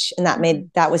catch, and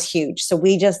that was huge. So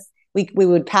we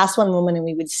would pass one woman and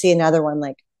we would see another one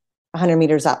like 100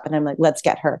 meters up, and I'm like, let's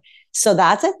get her. So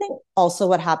that's I think also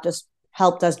what helped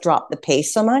us drop the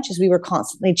pace so much is we were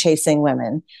constantly chasing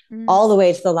women all the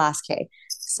way to the last K.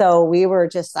 So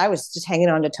I was just hanging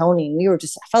on to Tony. I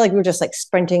felt like we were just like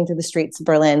sprinting through the streets of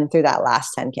Berlin through that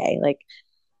last 10K. Like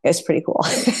it was pretty cool.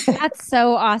 That's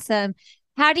so awesome.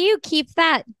 How do you keep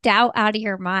that doubt out of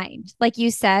your mind? Like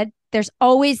you said, there's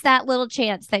always that little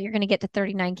chance that you're going to get to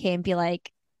 39K and be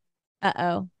like,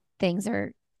 uh-oh, things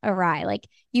are awry. Like,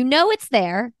 it's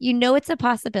there, it's a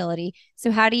possibility.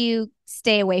 So, how do you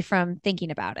stay away from thinking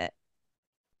about it?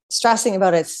 Stressing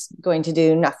about it's going to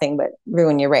do nothing but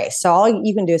ruin your race. So all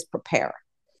you can do is prepare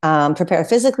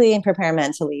physically and prepare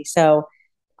mentally. So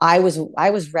I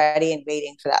was ready and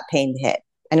waiting for that pain to hit.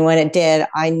 And when it did,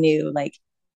 I knew like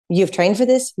you've trained for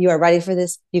this, you are ready for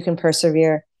this, you can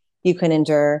persevere, you can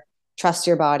endure, trust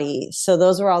your body. So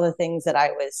those were all the things that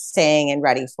I was saying and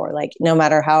ready for. Like no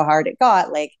matter how hard it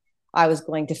got, like I was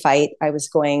going to fight.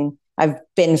 I've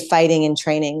been fighting and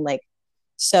training. Like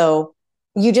so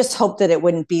you just hope that it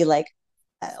wouldn't be like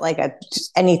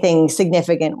anything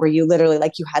significant where you literally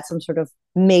like you had some sort of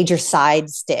major side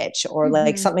stitch or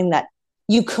like Mm-hmm. something that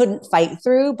you couldn't fight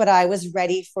through. But I was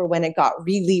ready for when it got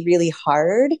really, really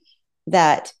hard,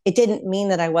 that it didn't mean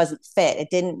that I wasn't fit. It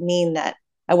didn't mean that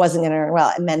I wasn't going to run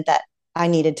well. It meant that I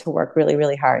needed to work really,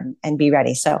 really hard and be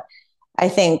ready. So I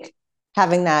think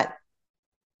having that,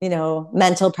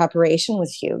 mental preparation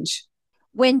was huge.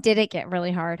 When did it get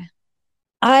really hard?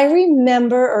 I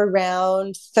remember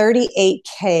around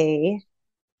 38K.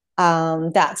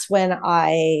 That's when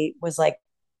I was like,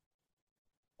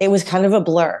 it was kind of a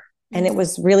blur and it Mm-hmm.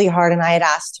 was really hard. And I had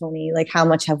asked Tony, like, how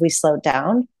much have we slowed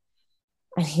down?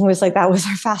 And he was like, that was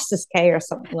our fastest K or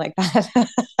something like that.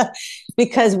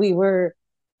 Because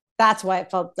that's why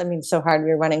it felt, so hard. We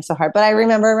were running so hard. But I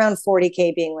remember around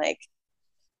 40K being like,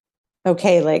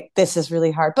 okay, like this is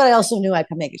really hard. But I also knew I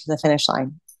could make it to the finish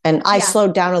line. And I Yeah.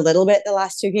 slowed down a little bit the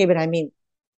last 2K, but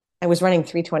I was running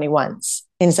 321s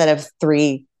instead of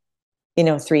 3,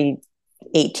 3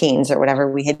 18s or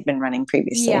whatever we had been running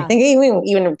previously. I Yeah. think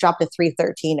even dropped to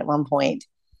 313 at one point,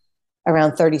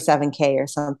 around 37K or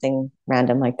something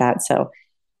random like that. So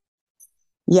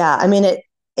yeah, I mean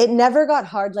it never got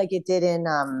hard like it did in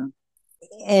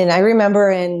and I remember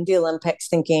in the Olympics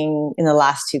thinking in the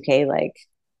last 2K, like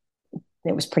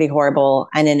it was pretty horrible.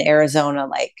 And in Arizona,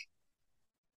 like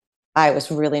I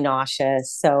was really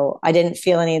nauseous. So I didn't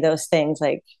feel any of those things.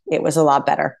 Like it was a lot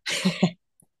better.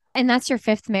 And that's your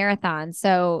fifth marathon.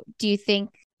 So do you think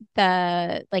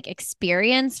the like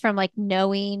experience from like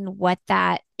knowing what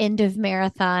that end of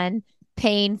marathon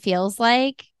pain feels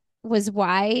like was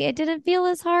why it didn't feel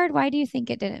as hard? Why do you think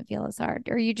it didn't feel as hard?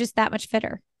 Or are you just that much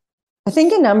fitter? I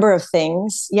think a number of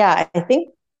things. Yeah, I think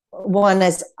one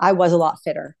is I was a lot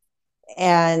fitter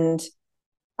and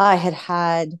I had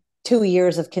had 2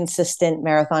 years of consistent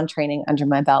marathon training under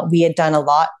my belt. We had done a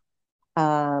lot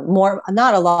more,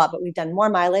 not a lot, but we've done more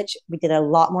mileage. We did a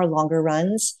lot more longer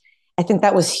runs. I think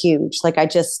that was huge. Like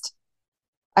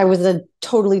I was a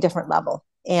totally different level.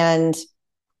 And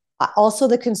also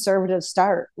the conservative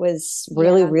start was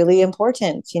really, Yeah. really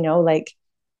important, like,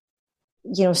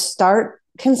 start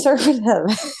conservative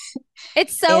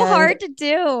It's so and hard to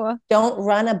do. don't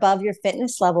run above your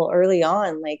fitness level early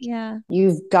on. Like Yeah.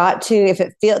 you've got to, if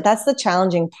it feels, that's the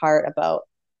challenging part about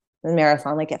the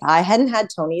marathon. Like if I hadn't had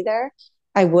Tony there,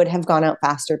 I would have gone out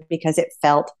faster because it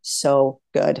felt so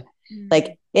good. Mm.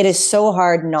 Like it is so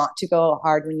hard not to go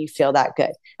hard when you feel that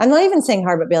good. I'm not even saying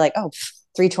hard, but be like, oh,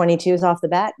 322s off the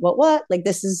bat. What? Like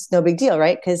this is no big deal,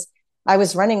 right? Because I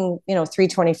was running,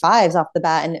 325s off the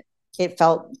bat and it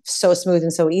felt so smooth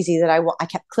and so easy that I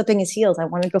kept clipping his heels. I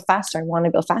want to go faster. I want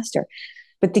to go faster.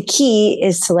 But the key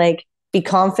is to like be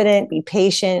confident, be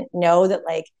patient, know that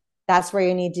like that's where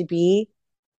you need to be.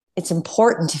 It's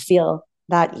important to feel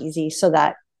that easy so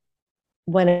that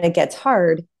when it gets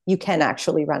hard, you can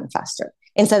actually run faster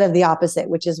instead of the opposite,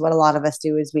 which is what a lot of us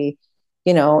do is we,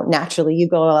 naturally you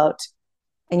go out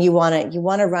and you want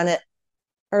to run it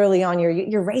early on.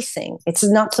 You're racing. It's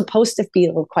not supposed to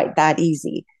feel quite that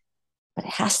easy, but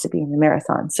it has to be in the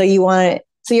marathon. So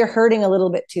so you're hurting a little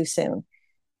bit too soon.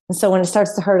 And so when it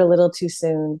starts to hurt a little too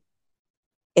soon,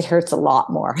 it hurts a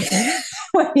lot more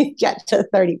when you get to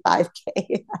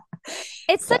 35K.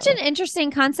 It's such an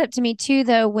interesting concept to me too,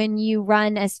 though, when you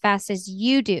run as fast as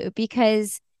you do,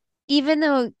 because even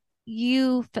though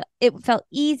it felt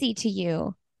easy to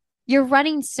you, you're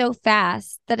running so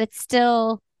fast that it's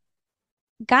still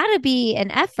got to be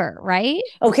an effort, right?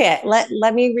 Okay, let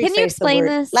me Can you rephrase the explain word.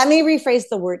 this? Let me rephrase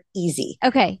the word easy.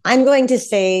 Okay. I'm going to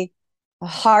say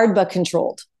hard but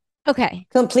controlled. Okay.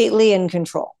 Completely in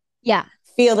control. Yeah.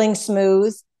 Feeling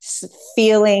smooth,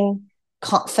 feeling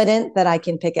confident that I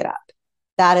can pick it up.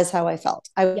 That is how I felt.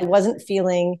 I wasn't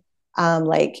feeling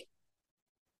like,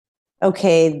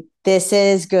 okay, this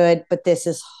is good, but this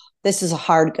is a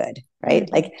hard good, right?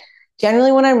 Mm-hmm. Like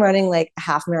generally when I'm running like a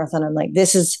half marathon, I'm like,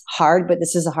 this is hard, but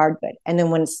this is a hard good. And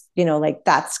then when it's, like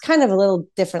that's kind of a little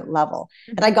different level.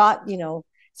 Mm-hmm. And I got,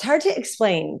 it's hard to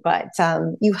explain, but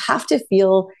you have to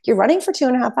feel you're running for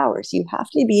 2.5 hours. You have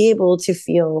to be able to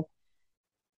feel,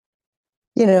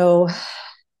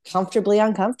 comfortably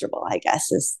uncomfortable, I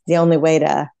guess is the only way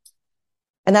to,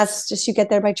 and that's just, you get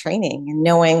there by training and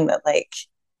knowing that like,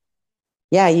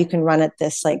 yeah, you can run at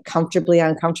this like comfortably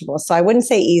uncomfortable. So I wouldn't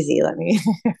say easy. Let me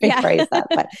rephrase that.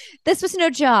 But this was no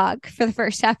jog for the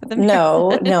first half of the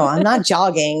marathon. No, I'm not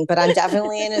jogging, but I'm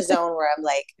definitely in a zone where I'm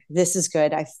like, this is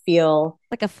good. I feel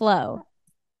like a flow.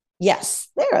 Yes,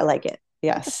 there, I like it.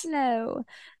 Yes, flow.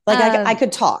 Like I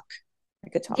could talk. I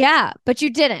could talk. Yeah, but you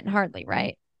didn't hardly,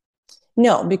 right?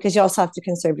 No, because you also have to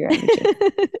conserve your energy.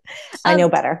 I know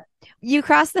better. You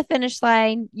cross the finish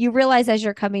line. You realize as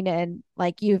you're coming in,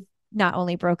 like you've not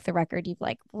only broke the record, you've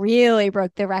like really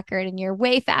broke the record and you're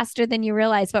way faster than you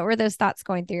realize. What were those thoughts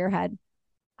going through your head?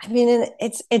 I mean,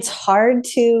 it's hard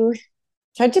to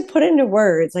put into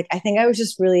words. Like I think I was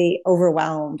just really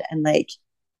overwhelmed and like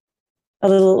a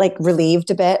little like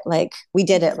relieved a bit. Like we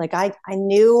did it. Like I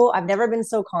knew I've never been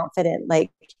so confident.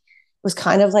 Like it was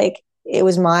kind of like it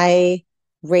was my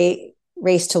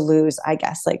race to lose, I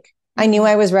guess. Like I knew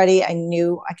I was ready. I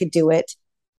knew I could do it.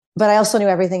 But I also knew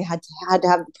everything had to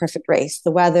have the perfect race.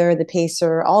 The weather, the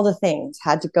pacer, all the things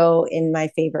had to go in my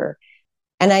favor.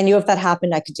 And I knew if that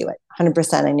happened, I could do it.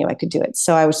 100%. I knew I could do it.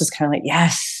 So I was just kind of like,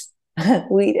 yes,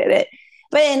 we did it.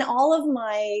 But in all of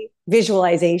my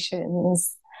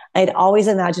visualizations, I'd always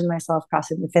imagined myself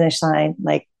crossing the finish line,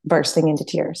 like bursting into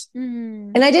tears.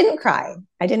 And I didn't cry.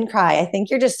 I think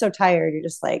you're just so tired. You're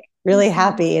just like really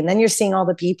happy. And then you're seeing all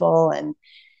the people and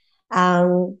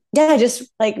just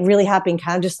like really happy and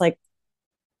kind of just like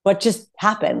what just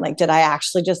happened? Like, did I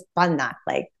actually just run that?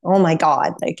 Like, oh my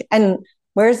God. Like, and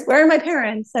where are my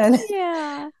parents? And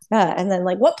Yeah. and then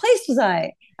like, what place was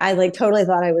I? I like totally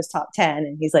thought I was top 10.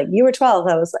 And he's like, you were 12.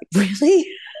 I was like, really?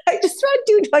 I just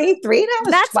ran 2:23 and I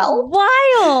was That's 12.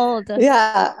 wild.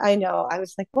 Yeah, I know. I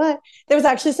was like, what? There was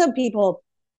actually some people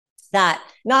that,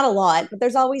 not a lot, but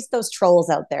there's always those trolls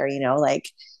out there, like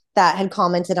that had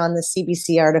commented on the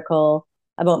CBC article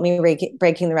about me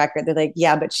breaking the record. They're like,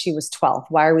 yeah, but she was 12th.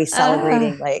 Why are we Uh,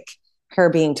 celebrating like her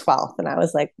being 12th? And I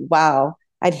was like, wow,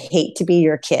 I'd hate to be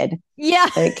your kid. yeah.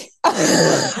 Like,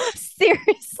 it's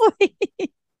Seriously.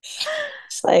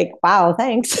 like, wow,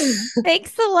 thanks.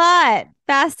 Thanks a lot.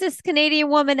 Fastest Canadian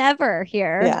woman ever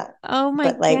here. Yeah. Oh my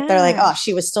But like, they're like, oh, gosh.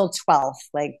 she was still 12th.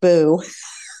 Like, boo. Like,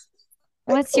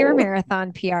 What's your oh,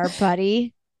 marathon PR,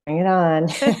 buddy? bring it on.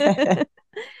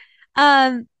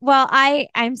 Well,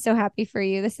 I'm so happy for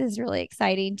you. This is really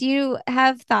exciting. Do you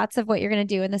have thoughts of what you're going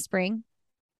to do in the spring?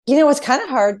 It's kind of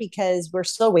hard because we're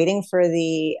still waiting for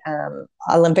the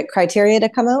Olympic criteria to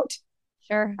come out.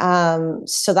 Sure.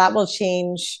 So that will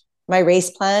change my race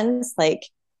plans. Like,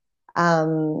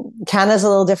 Canada's a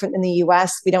little different than the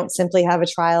US. We don't simply have a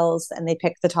trials and they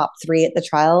pick the top three at the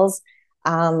trials.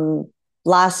 Um,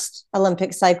 Last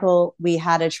Olympic cycle, we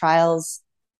had a trials.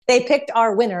 They picked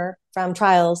our winner from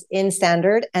trials in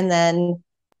standard, and then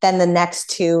the next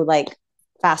two like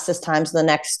fastest times, the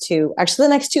next two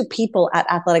people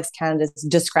at Athletics Canada's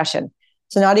discretion.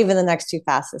 So not even the next two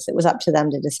fastest. It was up to them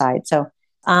to decide. So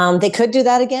they could do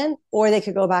that again, or they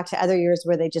could go back to other years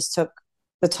where they just took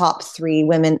the top three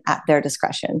women at their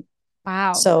discretion.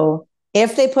 Wow. So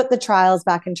if they put the trials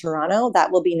back in Toronto,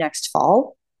 that will be next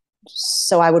fall.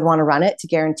 So I would want to run it to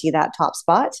guarantee that top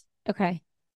spot. Okay.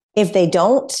 If they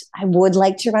don't, I would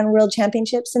like to run World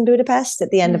Championships in Budapest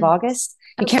at the end of Mm. August.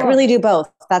 You Oh, can't cool. really do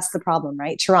both. That's the problem,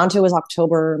 right? Toronto is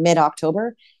October, mid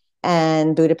October,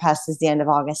 and Budapest is the end of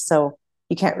August. So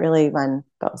you can't really run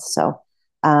both. So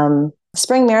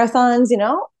spring marathons,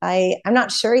 I'm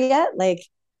not sure yet. Like,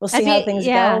 we'll see how things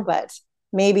Yeah. go, but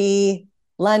maybe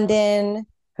London,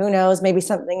 who knows, maybe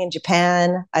something in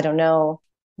Japan. I don't know.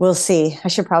 We'll see. I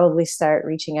should probably start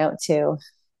reaching out to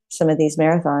some of these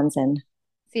marathons and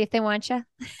See if they want you.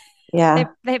 yeah.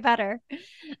 They better.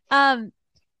 Um,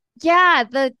 yeah,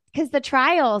 because the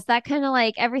trials, that kind of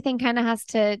like everything kind of has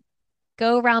to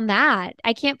go around that.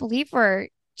 I can't believe we're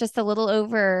just a little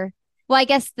over. Well, I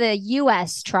guess the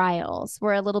US trials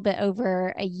were a little bit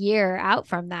over a year out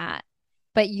from that.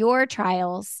 But your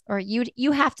trials, or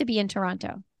you have to be in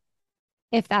Toronto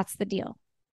if that's the deal.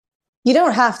 You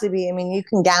don't have to be. I mean, you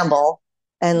can gamble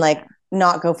and like Yeah.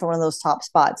 not go for one of those top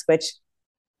spots, which,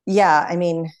 yeah, I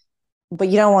mean, but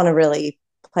you don't want to really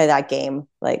play that game.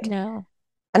 Like, No.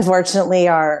 unfortunately,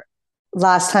 our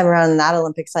last time around in that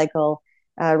Olympic cycle,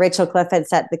 Rachel Cliff had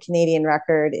set the Canadian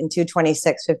record in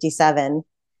 2:26:57,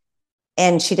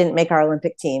 and she didn't make our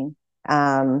Olympic team.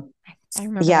 I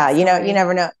remember Yeah, that you story.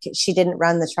 never know. She didn't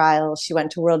run the trial. She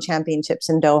went to World Championships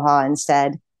in Doha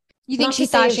instead. You think Not to she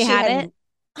say thought if she she had had, it?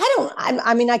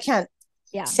 I mean, I can't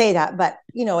Yeah. say that, but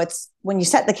it's when you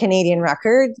set the Canadian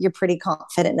record, you're pretty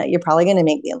confident that you're probably going to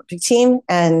make the Olympic team.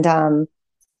 And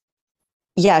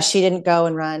yeah, she didn't go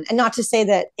and run. And not to say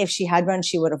that if she had run,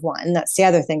 she would have won. That's the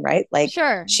other thing, right? Like,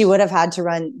 Sure. she would have had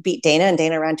to beat Dana, and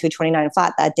Dana ran 2:29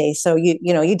 flat that day. So you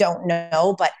don't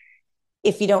know, but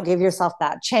if you don't give yourself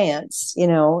that chance,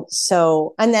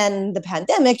 so, and then the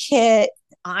pandemic hit.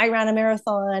 I ran a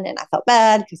marathon and I felt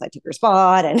bad because I took her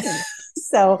spot. And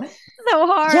so, So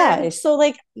yeah. hard. So,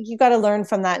 like, you got to learn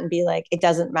from that and be like, it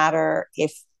doesn't matter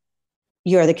if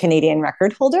you're the Canadian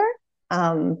record holder.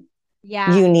 Um,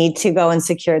 Yeah. you need to go and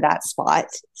secure that spot.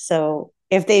 So,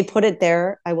 if they put it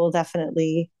there, I will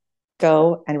definitely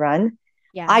go and run.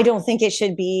 Yeah. I don't think it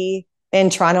should be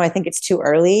in Toronto. I think it's too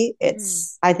early.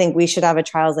 Mm. I think we should have a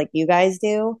trials like you guys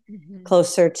do, Mhm.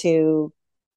 closer to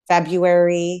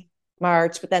February,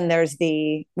 March. But then there's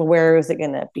well, where is it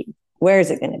going to be? Where is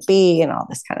it going to be? And all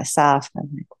this kind of stuff. And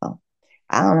I'm like, well,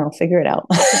 I don't know, figure it out.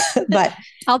 But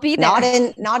I'll be not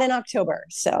there. in October.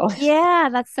 So Yeah,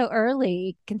 that's so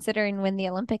early considering when the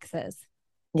Olympics is.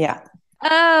 yeah.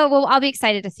 Oh, well, I'll be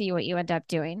excited to see what you end up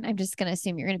doing. I'm just going to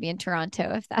assume you're going to be in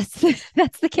Toronto if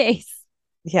that's the case.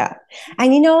 Yeah.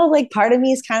 And like, part of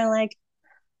me is kind of like,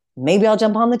 maybe I'll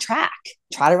jump on the track,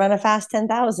 try to run a fast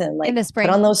 10,000, In like the put spring.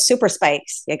 on those super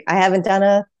spikes. Like, I haven't done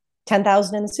a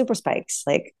 10,000 in the super spikes.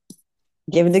 Like,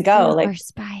 give it a go. Super Like,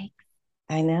 spike.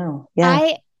 I know.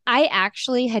 Yeah. I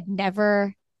actually had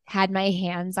never had my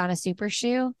hands on a super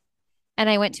shoe. And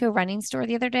I went to a running store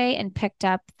the other day and picked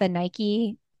up the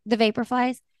Nike, the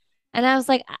Vaporflies. And I was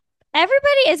like,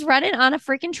 Everybody is running on a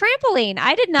freaking trampoline.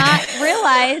 I did not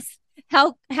realize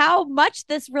how much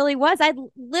this really was. I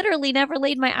literally never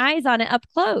laid my eyes on it up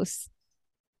close.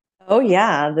 Oh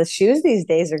yeah, the shoes these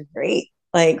days are great.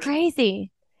 Like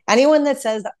Crazy. anyone that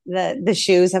says that the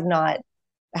shoes have not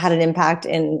had an impact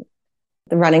in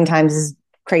the running times is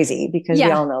crazy because we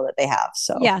Yeah. all know that they have.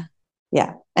 So Yeah.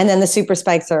 yeah. And then the super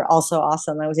spikes are also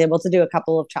awesome. I was able to do a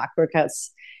couple of track workouts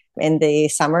in the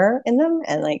summer in them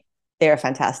and like they're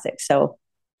fantastic. So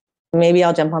maybe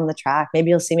I'll jump on the track. Maybe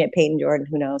you'll see me at Peyton Jordan.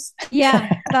 Who knows?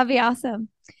 Yeah. That'd be awesome.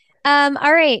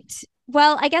 All right.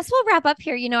 Well, I guess we'll wrap up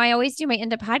here. You know, I always do my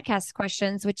end of podcast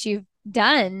questions, which you've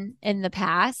done in the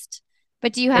past.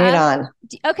 But do you Bring it have on.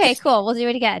 Okay, cool. We'll do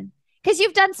it again. Because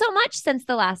you've done so much since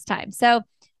the last time. So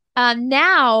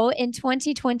now in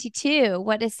 2022,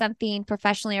 what is something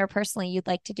professionally or personally you'd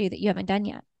like to do that you haven't done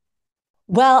yet?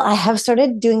 Well, I have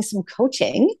started doing some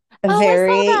coaching. Oh, I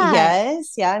saw that.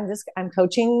 Yes, yeah. I'm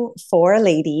coaching 4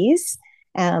 ladies.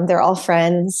 They're all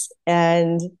friends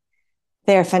and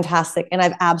they're fantastic. And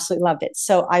I've absolutely loved it.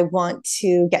 So I want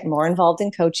to get more involved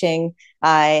in coaching.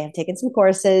 I have taken some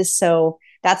courses. So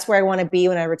that's where I want to be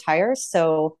when I retire.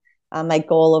 So my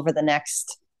goal over the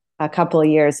next couple of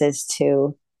years is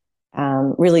to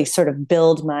really sort of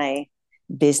build my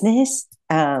business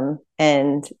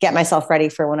and get myself ready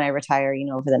for when I retire,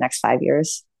 over the next 5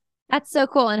 years. That's so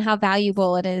cool, and how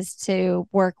valuable it is to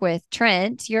work with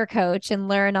Trent, your coach, and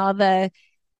learn all the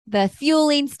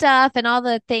fueling stuff and all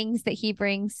the things that he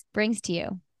brings to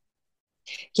you.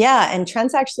 Yeah, and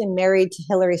Trent's actually married to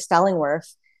Hillary Stellingwerf,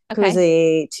 who is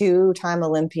a 2-time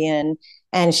Olympian,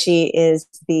 and she is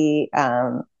the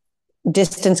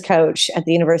distance coach at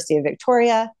the University of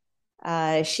Victoria.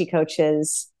 She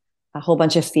coaches a whole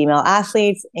bunch of female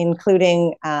athletes,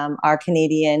 including our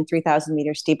Canadian 3,000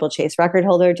 meter steeplechase record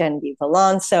holder, Genevieve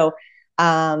Vallon. So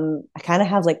I kind of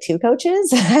have like 2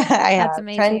 coaches. I have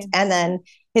amazing. Trent and then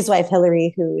his wife,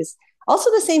 Hillary, who's also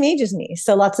the same age as me.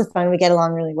 So lots of fun. We get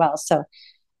along really well. So,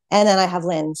 and then I have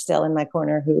Lynn still in my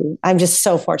corner, who I'm just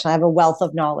so fortunate. I have a wealth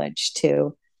of knowledge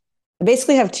to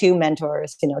basically have 2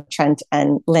 mentors, Trent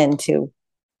and Lynn, to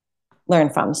learn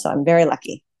from. So I'm very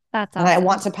lucky. That's awesome. And I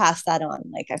want to pass that on.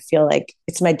 Like, I feel like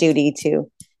it's my duty to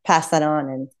pass that on.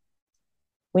 And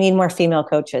we need more female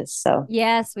coaches. So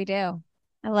yes, we do.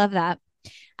 I love that.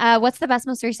 What's the best,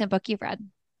 most recent book you've read?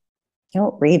 I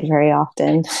don't read very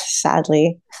often,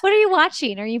 sadly. What are you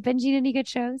watching? Are you binging any good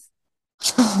shows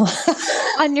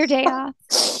on your day off?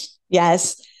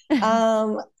 Yes.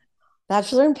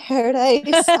 Bachelor in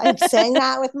Paradise. I'm saying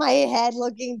that with my head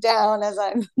looking down as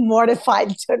I'm mortified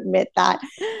to admit that.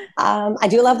 I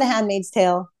do love The Handmaid's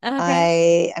Tale.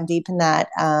 Okay. I am deep in that.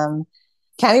 Can't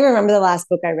even remember the last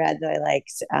book I read that I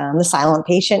liked. The Silent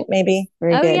Patient, maybe.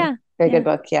 Very good. Yeah. Very good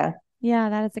book. Yeah. Yeah,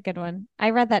 that is a good one.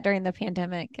 I read that during the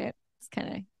pandemic. It's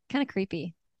kind of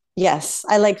creepy. Yes,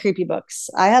 I like creepy books.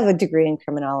 I have a degree in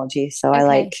criminology, so I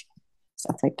like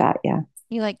stuff like that. Yeah.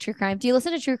 You like true crime? Do you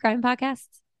listen to true crime podcasts?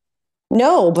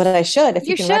 No, but I should. If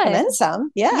you can recommend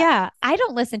some. Yeah. Yeah. I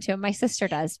don't listen to them. My sister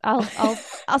does.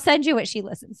 I'll send you what she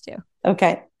listens to.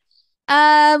 Okay.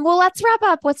 Well, let's wrap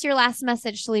up. What's your last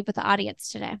message to leave with the audience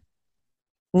today?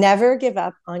 Never give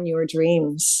up on your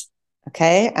dreams.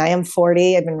 Okay. I am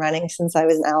 40. I've been running since I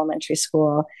was in elementary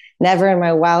school. Never in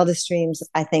my wildest dreams,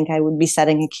 I think I would be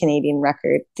setting a Canadian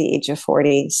record at the age of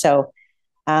 40. So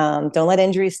don't let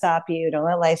injury stop you. Don't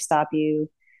let life stop you.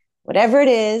 Whatever it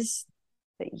is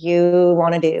that you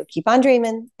want to do, keep on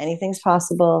dreaming. Anything's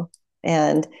possible.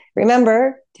 And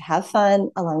remember to have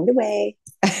fun along the way.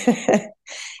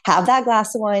 Have that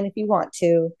glass of wine if you want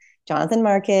to. Jonathan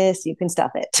Marcus, you can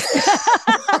stuff it.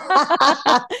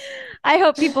 I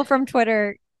hope people from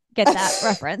Twitter get that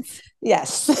reference.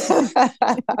 Yes.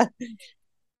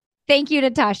 Thank you,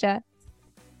 Natasha.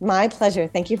 My pleasure.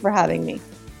 Thank you for having me.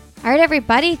 All right,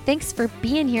 everybody. Thanks for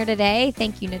being here today.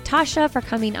 Thank you, Natasha, for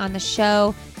coming on the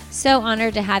show. So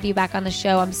honored to have you back on the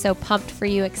show. I'm so pumped for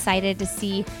you, excited to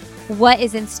see what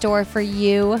is in store for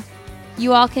you.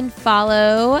 You all can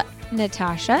follow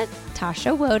Natasha,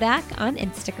 Tasha Wodak, on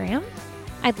Instagram.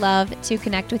 I'd love to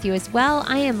connect with you as well.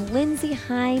 I am Lindsay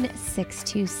Hein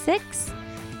 626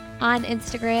 on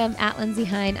Instagram, at Lindsay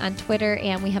Hein on Twitter,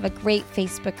 and we have a great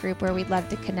Facebook group where we'd love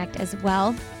to connect as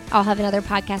well. I'll have another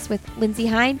podcast with Lindsay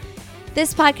Hein.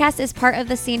 This podcast is part of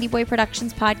the Sandy Boy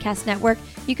Productions Podcast Network.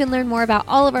 You can learn more about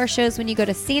all of our shows when you go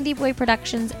to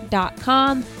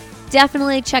sandyboyproductions.com.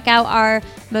 Definitely check out our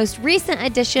most recent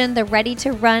edition, the Ready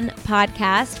to Run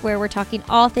podcast, where we're talking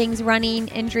all things running,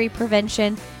 injury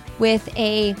prevention, with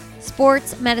a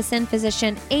sports medicine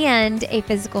physician and a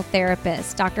physical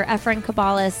therapist, Dr. Efren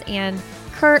Kabalis and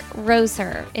Kurt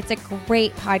Roser. It's a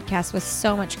great podcast with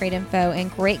so much great info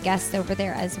and great guests over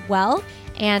there as well.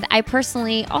 And I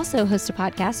personally also host a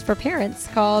podcast for parents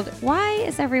called Why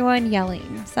is Everyone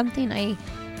Yelling? Something I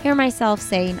hear myself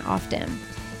saying often.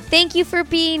 Thank you for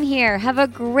being here. Have a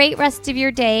great rest of your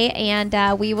day,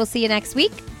 and we will see you next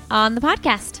week on the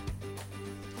podcast.